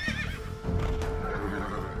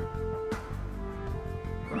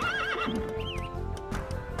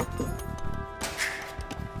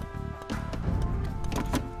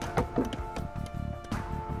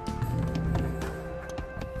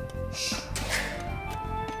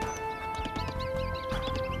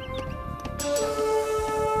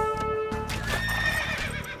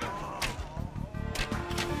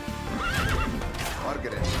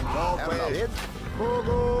 Margaret. Tall, played.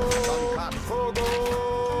 Fogo!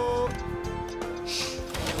 Fogo!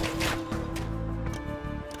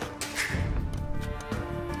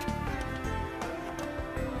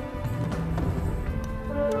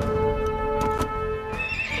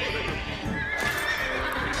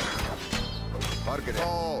 Margaret.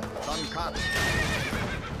 Tall. Suncut.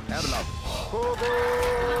 Erlov. Fogo!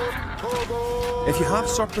 Fogo! If you have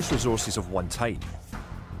surplus resources of one type,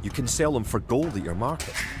 you can sell them for gold at your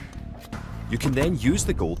market. You can then use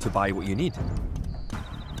the gold to buy what you need.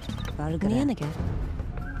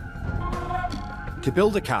 To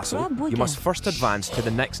build a castle, you must first advance to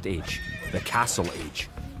the next age, the Castle Age.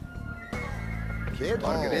 Kid.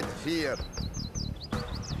 Margaret. Fear.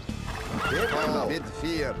 Kid. Bid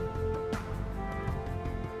fear.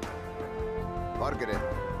 Margaret.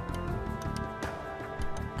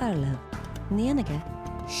 Erlev, Nienige.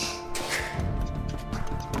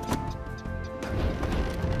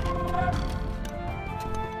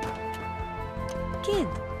 Kid.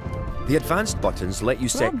 The advanced buttons let you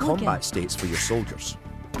set combat states for your soldiers.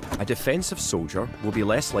 A defensive soldier will be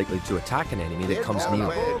less likely to attack an enemy that comes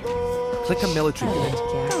near. Click a military unit,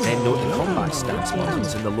 then note the combat stance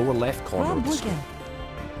buttons in the lower left corner of the screen.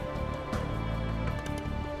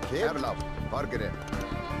 Erlov. Margaret.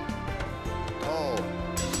 Tall.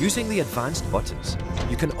 Using the advanced buttons,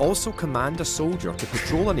 you can also command a soldier to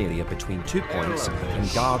patrol an area between 2 points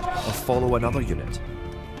and guard or follow another unit.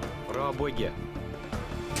 Roboye.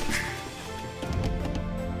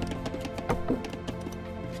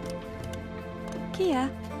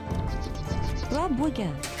 Kia, Rob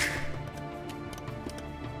Wigger.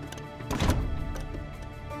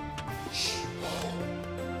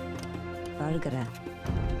 Burger.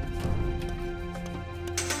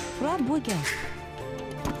 Rob Wigger.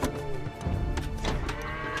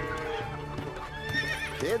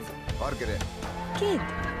 Kid, burger. Kid.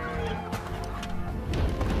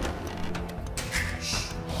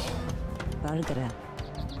 Burger.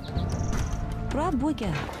 Rob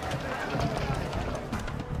Wigger.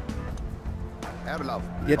 Erlov.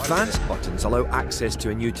 The advanced buttons allow access to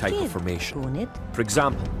a new type of formation. Bonnet. For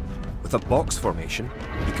example, with a box formation,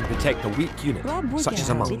 you can protect a weak unit, Rob such as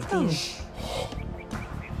a monk. Wigger.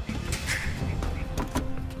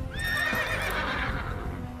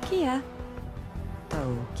 Kia.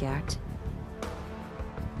 Oh, Gert.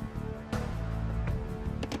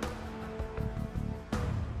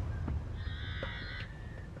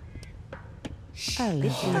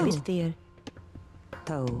 Bit there.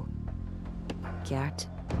 Toe. Gert.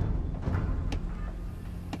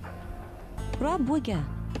 Rob Wigger.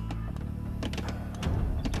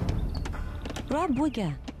 Rob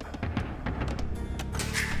Wigger.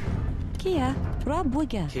 Kia. Rob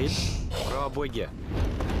Wigger. Kid. Rob Wigger.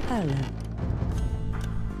 Arla.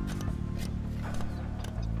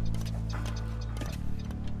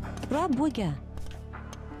 Rob Wigger.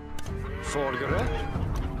 Forgere.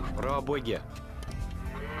 Rob Wigger.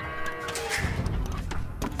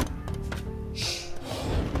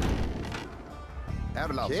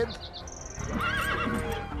 Erlov. Kid.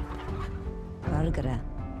 Burger.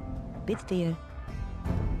 Bit there.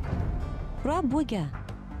 Rob Wigger.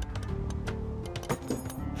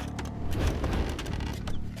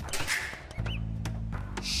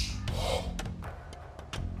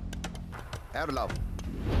 Erlov.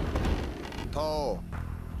 Toe.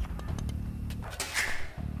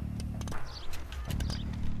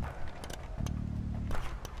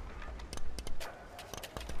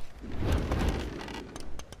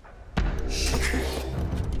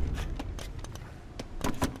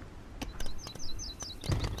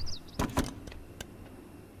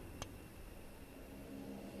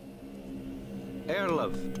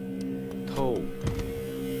 Erlov. Toe.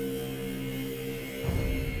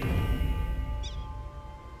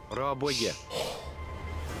 Rob Wigger.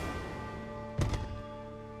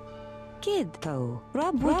 Kid. Toe.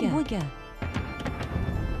 Rob Wigger.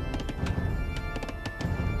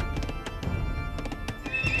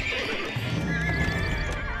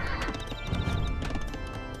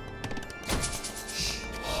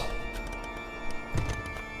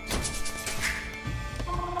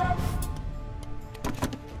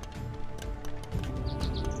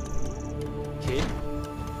 Kid.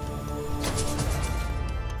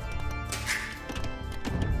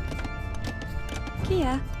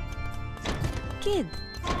 Kia. Kid.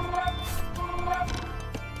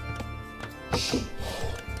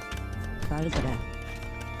 Burger.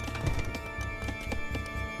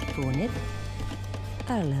 Bonnet.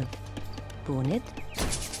 Arla. Bonnet.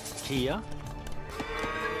 Kia.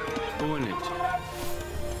 Bonnet.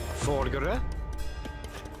 Forgere.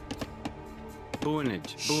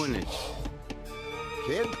 Bonnet. Bonnet.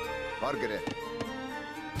 Kid. Burger.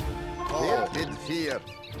 Toe. Kid 4.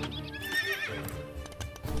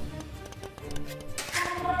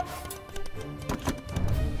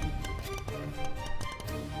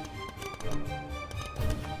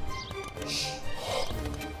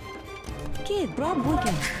 Kid. Rob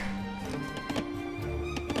Wigger.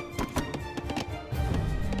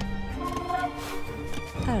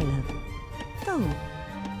 Arla. Toe.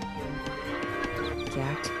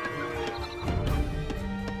 Gert.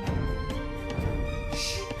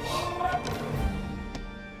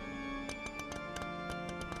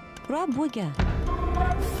 Rob Wigger.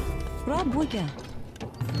 Rob Wigger.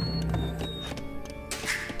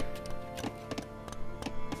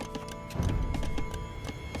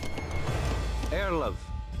 Erlov.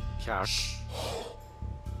 Kart.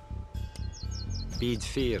 Bid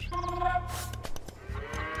 4.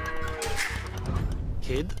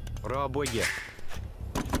 Kid. Rob Wigger.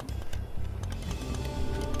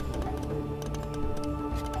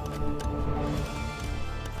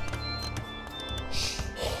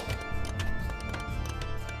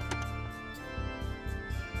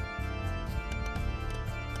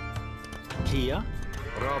 Kia.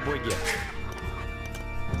 Rob Wigger.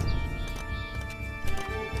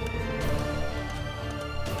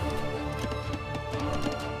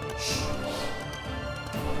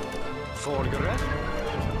 Forgere.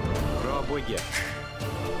 Rob Wigger.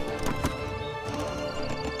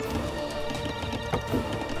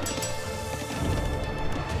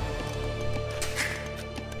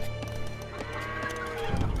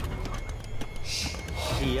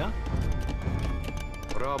 Kia. Рабоя.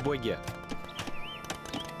 Рабоя.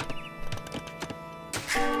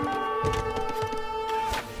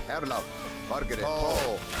 Erlav. Margaret.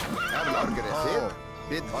 Oh. Erlav. Margaret.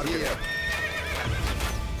 Bid here.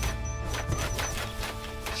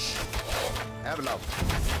 Erlav.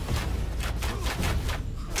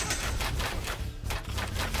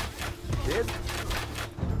 Kid.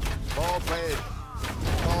 Ball played.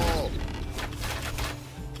 Oh.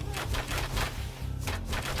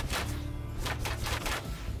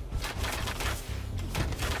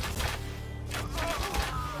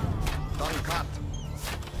 Done cut.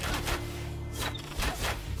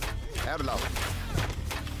 Erlav.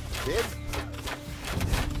 Kid.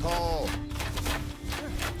 Tall.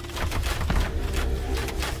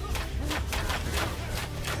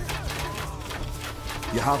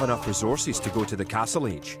 You have enough resources to go to the Castle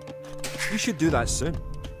Age. You should do that soon.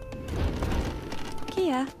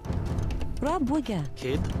 Kia. Rabuga.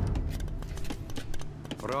 Kid.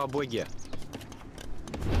 Рабоя.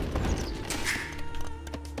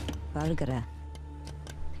 Valgara.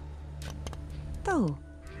 To.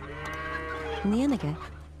 Nienige.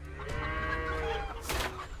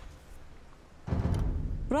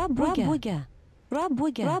 Rabuga.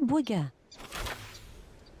 Rabuga. Rabuga.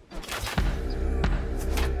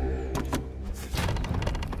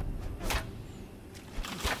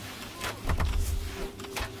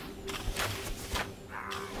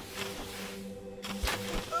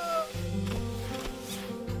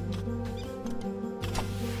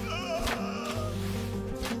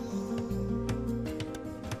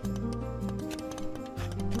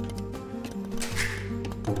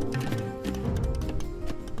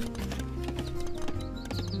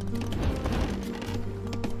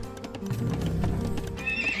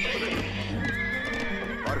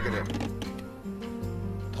 Margaret.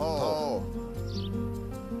 Tall.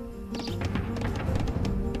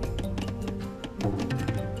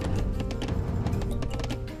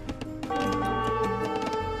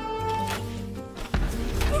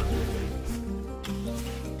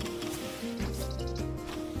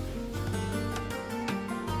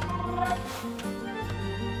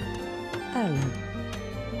 Erlen.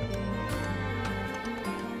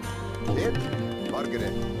 Kid.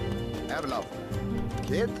 Margaret. Erlav.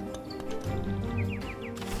 Kid.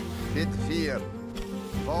 Bid fear.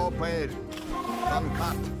 Ball played. Done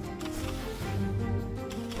cut.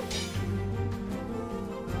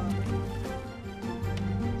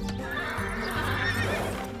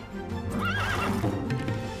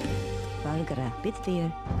 Valgara. Bitfear.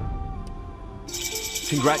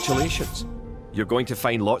 Congratulations! You're going to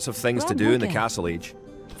find lots of things to do in the Castle Age.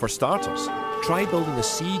 For starters, try building a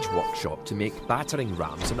siege workshop to make battering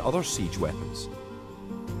rams and other siege weapons.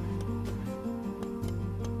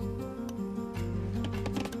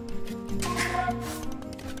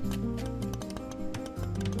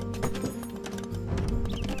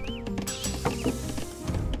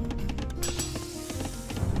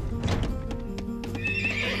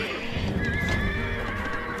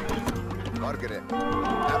 Margaret.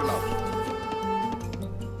 Erlav.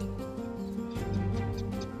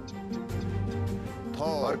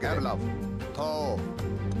 Tall. Erlav. Tall.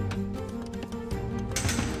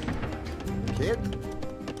 Kid.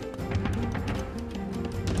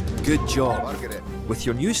 Good job! Margaret. With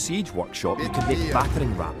your new siege workshop, you can make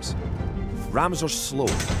battering rams. Rams are slow,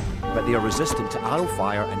 but they are resistant to arrow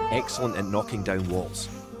fire and excellent at knocking down walls.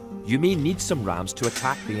 You may need some rams to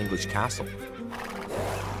attack the English castle.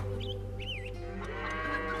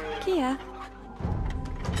 Kia.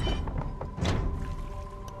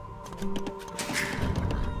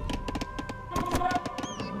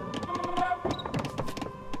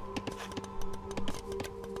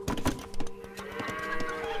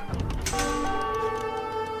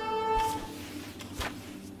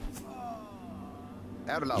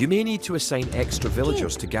 Erlav. You may need to assign extra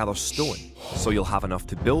villagers to gather stone, so you'll have enough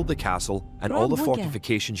to build the castle and all the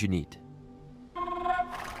fortifications you need.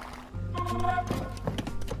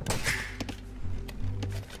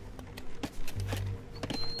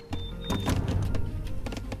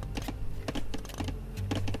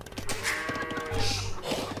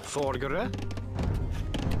 Forgare.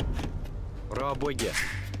 Raboye.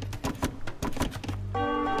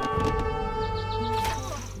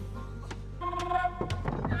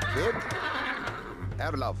 Kid.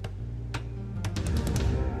 Erlav.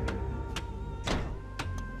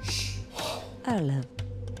 Erlen.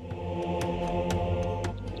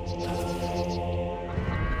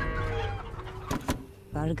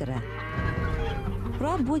 Valgara.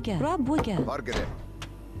 Rabuga. Rabuga. Margaret.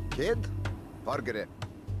 Kid. Margaret.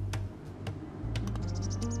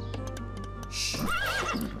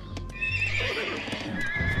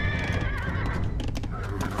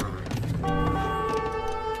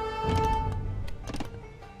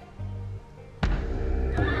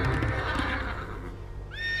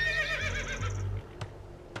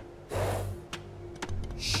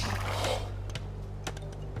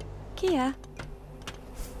 Kia.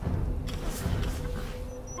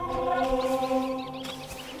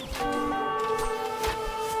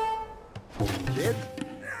 Kid.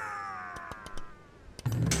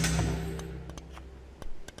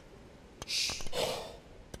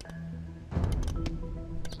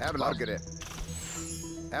 Margaret.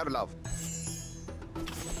 Erlov.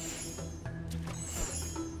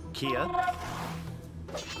 Kia.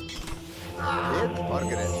 Kid.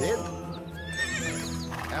 Margaret. Kid.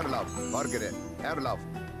 Erlov. Margaret. Erlov.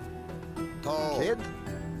 To. Kid.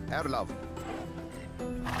 Erlov.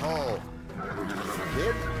 To.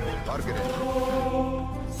 Kid. Margaret.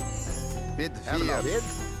 Bid. Erlov. Kid.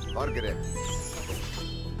 Margaret.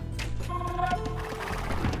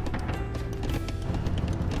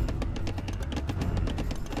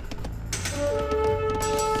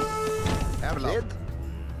 Erlov.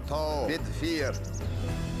 To. Bid 4.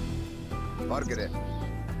 Margaret.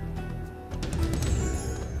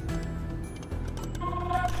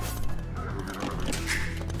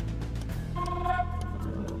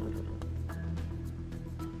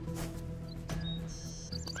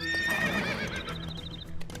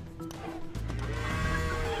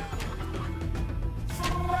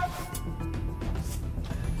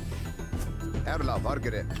 Erlov.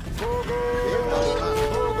 Margaret.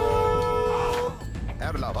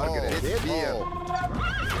 Erlov. Margaret. Bid 4.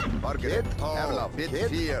 Margaret. Erlov. Bid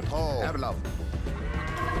 4. Erlov.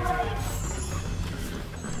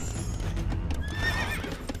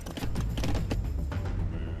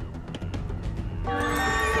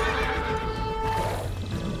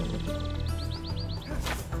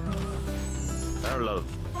 Erlov.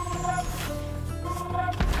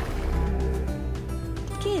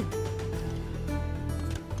 Kid.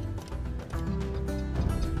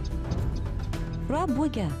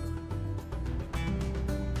 Rabwiga.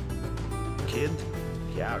 Kid.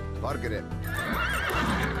 Piag. Margaret.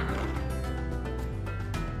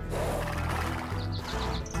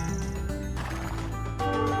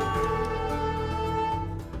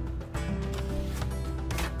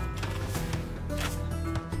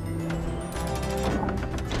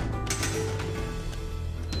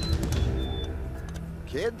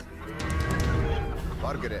 Kid.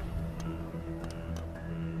 Margaret.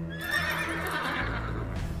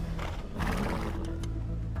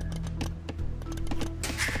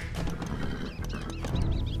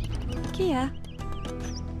 Kia.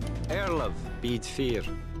 Erlov. Bid 4.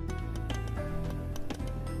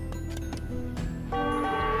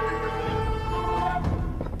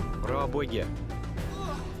 Rabwiga.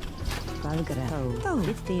 Valgra. To.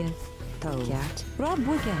 Bitthir. To. Cat.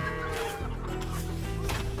 Rabwiga.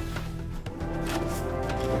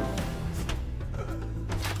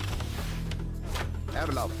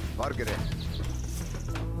 Erlov. Margaret.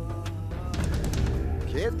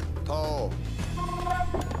 Kid. To.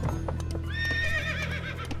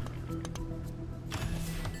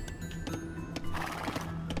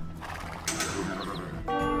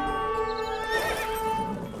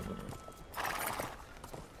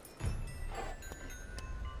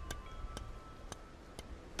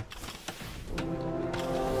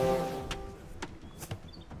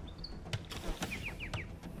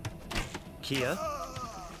 Kia.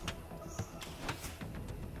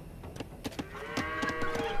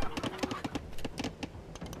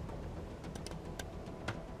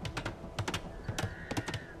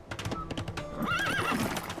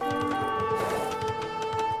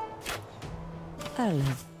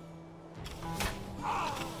 Erlov.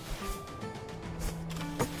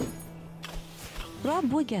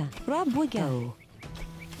 Rabwiga. Rabwiga.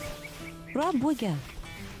 Rabwiga.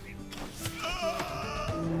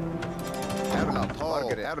 Erlov.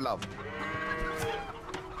 Margaret. Erlov.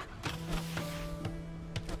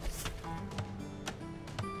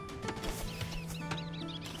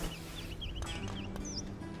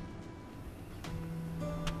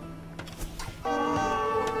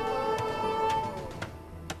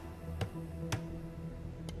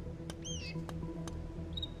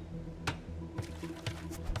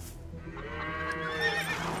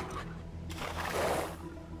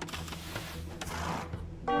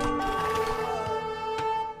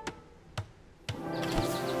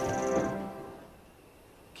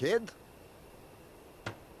 Kid.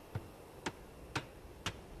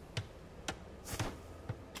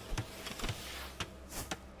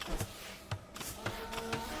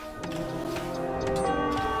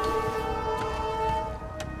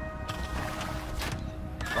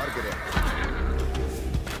 Margaret.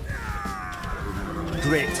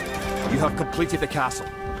 Great. You have completed the castle.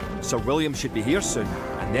 Sir William should be here soon,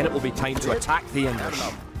 and then it will be time to attack the English.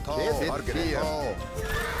 Kid. Margaret.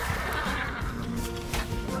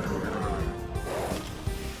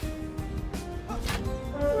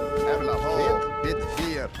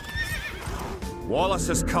 Wallace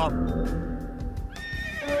has come.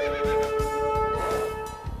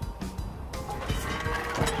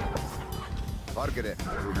 Fargere.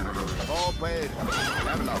 Tall player.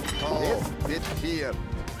 Erla. Tall. Bit fear.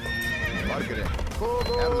 Fargere.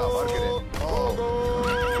 Erla. Fargere. Tall.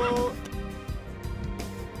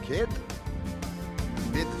 Kid.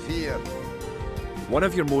 Bit fear. One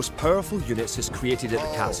of your most powerful units is created at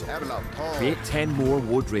the castle. Create 10 more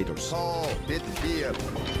Wood Raiders. Tall. Bit fear.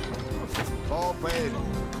 Tall player.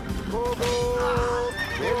 Tall.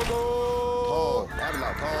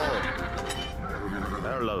 Erla. Tall.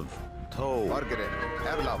 Erlov. Toe. Fargere.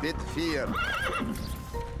 Erla. Bit fear.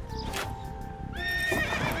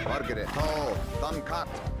 Fargere. Tall. Dan kat.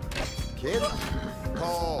 Kid.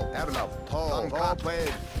 Tall. Erla. Tall. Dan kat.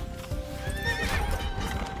 Player.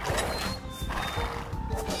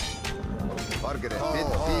 Fargere. Bit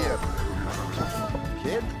fear.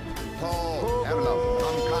 Kid. Tall. Erla.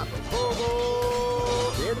 Dan kat.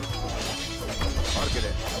 Kid.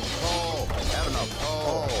 Fargere. Tall. Erla.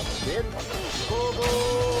 Tall. Kid.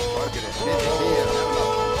 Fargere. Bit fear. Erla.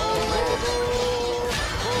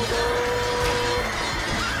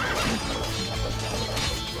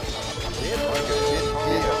 Kid. Fargere.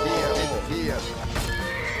 Bit fear.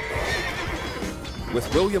 With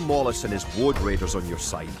William Wallace and his Wood Raiders on your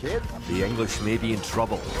side, the English may be in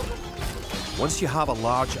trouble. Once you have a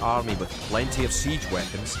large army with plenty of siege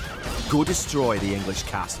weapons, go destroy the English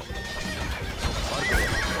castle.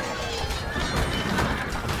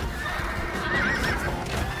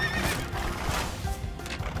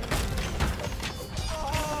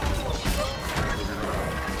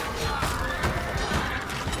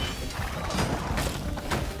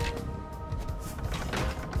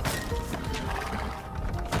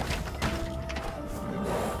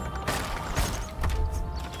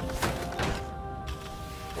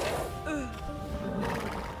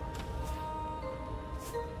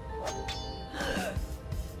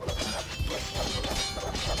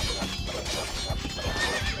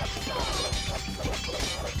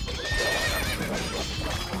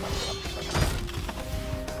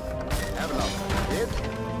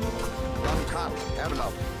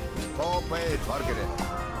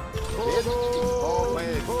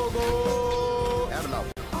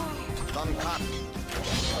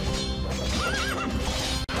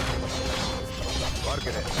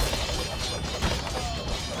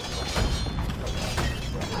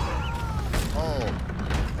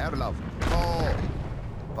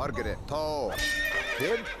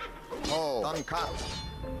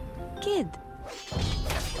 Kid.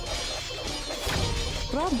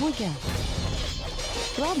 Rob Wigan.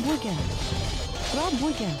 Rob Wigan. Rob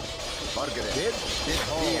Wigan. Fargere. Kid. Kid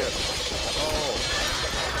here. Oh.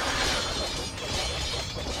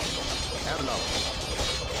 Erla.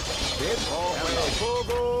 Kid. Oh. Erla.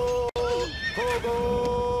 Kogo. Kogo.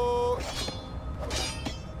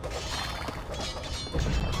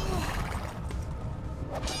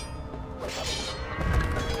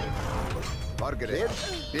 Fargere.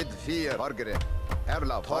 Bid 4. Fargere.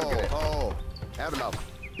 Erla. Fargere. Tall. Erla.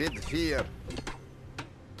 Bid 4.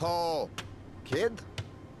 Tall. Kid.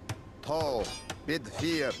 Tall. Bid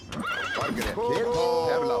 4. Fargere. Kid.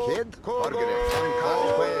 Erla. Kid. Fargere. Tall.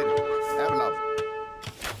 Erla.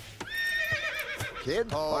 Kid.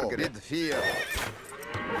 Fargere. Bid 4.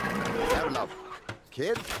 Erla.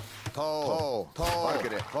 Kid. Tall.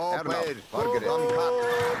 Fargere. Erla. Fargere.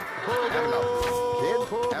 Erla. Kid.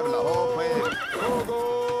 Erla.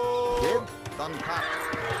 Kid. Dan kat.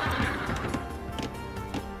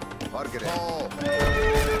 Fargere.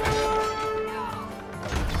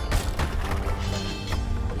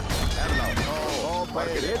 Erla.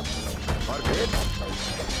 Fargere. Fargere.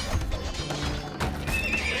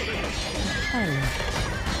 Erla.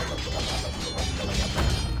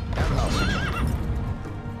 Erla.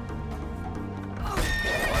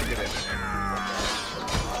 Fargere.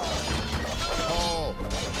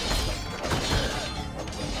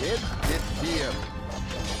 Kid. Kid here.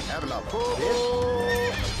 Erla. Kid.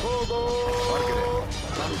 Fargere.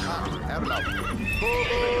 Dan kat. Erla.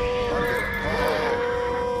 Fargere.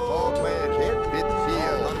 Kid. Bid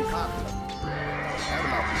 4. Dan kat.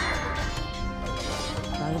 Erla.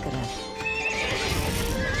 Fargere.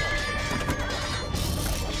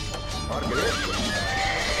 Fargere.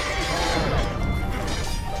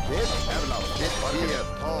 Kid. Erla. Bid 4.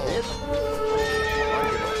 Kid.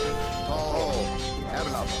 Fargere. Tall.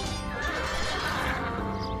 Erla.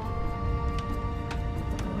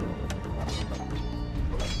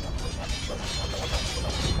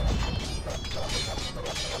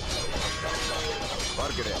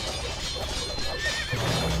 Fargere.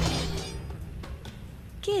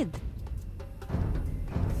 Kid.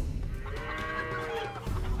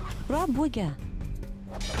 Rob Wigger.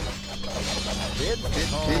 Bit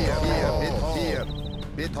here.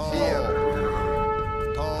 Bit here.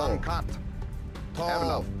 Dan kat.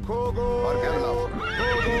 Erlov. Kogo. Erlov.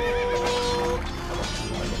 Kogo.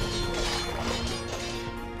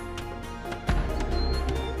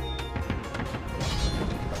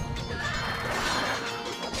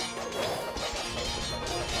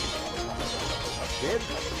 Bit.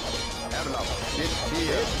 Erlov. Bit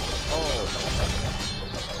here.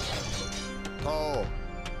 To.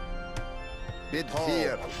 Bit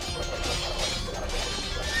here.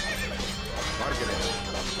 Margaret.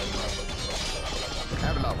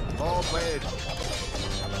 Erlov. Longplay.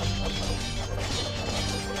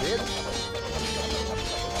 Bit.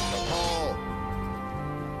 To.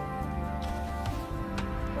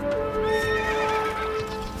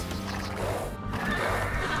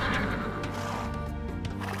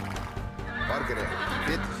 Margaret.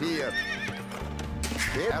 Bit here.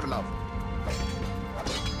 Bit. Erlov.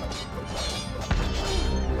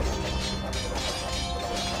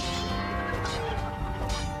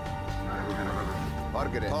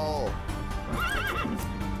 Margaret. Oh.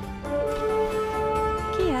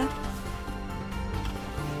 Kia.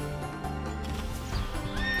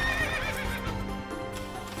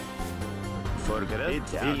 Forget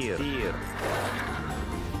fear. Bit here.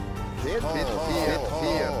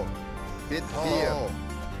 Bit here.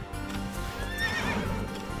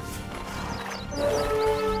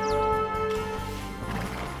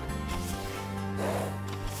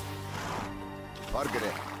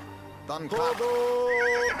 Margaret. Dan Kogo.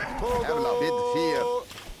 Erla. Bit here.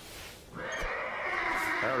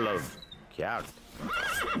 Erlov. Kjart.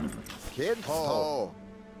 Kid. To.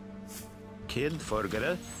 Kid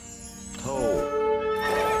forget. To.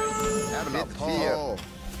 Erla. Bit here.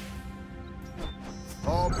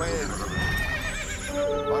 To. Please.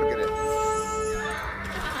 Margaret.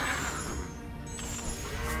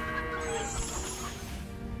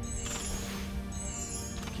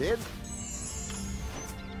 Kid.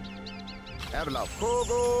 Erla.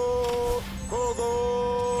 Kogo. Kogo.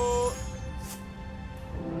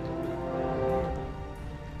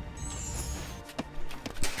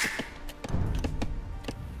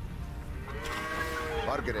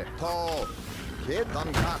 Margaret. To. Kid. Dan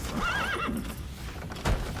kat.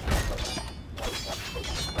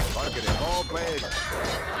 Margaret. To. Please.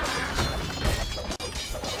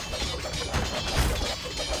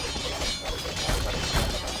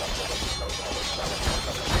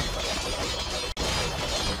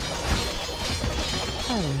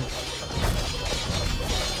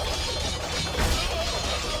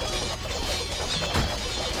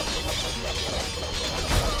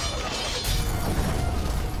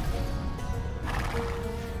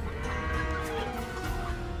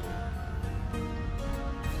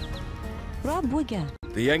 Rob Wigger.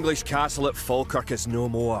 The English castle at Falkirk is no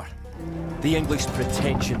more. The English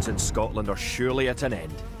pretensions in Scotland are surely at an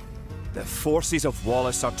end. The forces of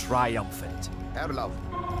Wallace are triumphant. Erlov.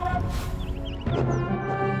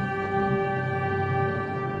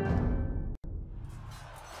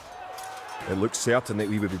 It looked certain that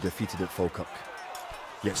we would be defeated at Falkirk.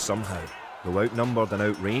 Yet somehow, though outnumbered and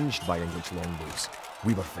outranged by English longbows,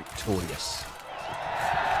 we were victorious.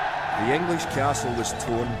 The English castle was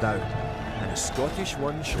torn down, and a Scottish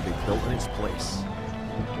one shall be built in its place.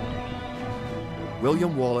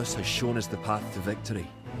 William Wallace has shown us the path to victory.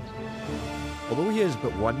 Although he is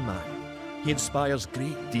but one man, he inspires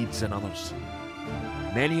great deeds in others.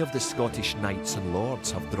 Many of the Scottish knights and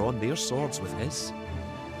lords have drawn their swords with his.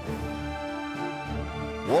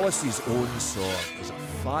 Wallace's own sword is a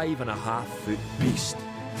 5.5-foot beast,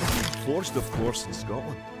 forged of course in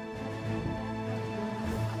Scotland.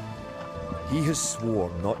 He has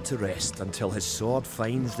sworn not to rest until his sword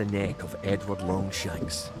finds the neck of Edward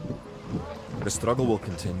Longshanks. The struggle will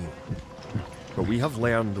continue, but we have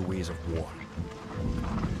learned the ways of war.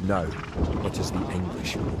 Now, it is the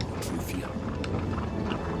English who will true fear.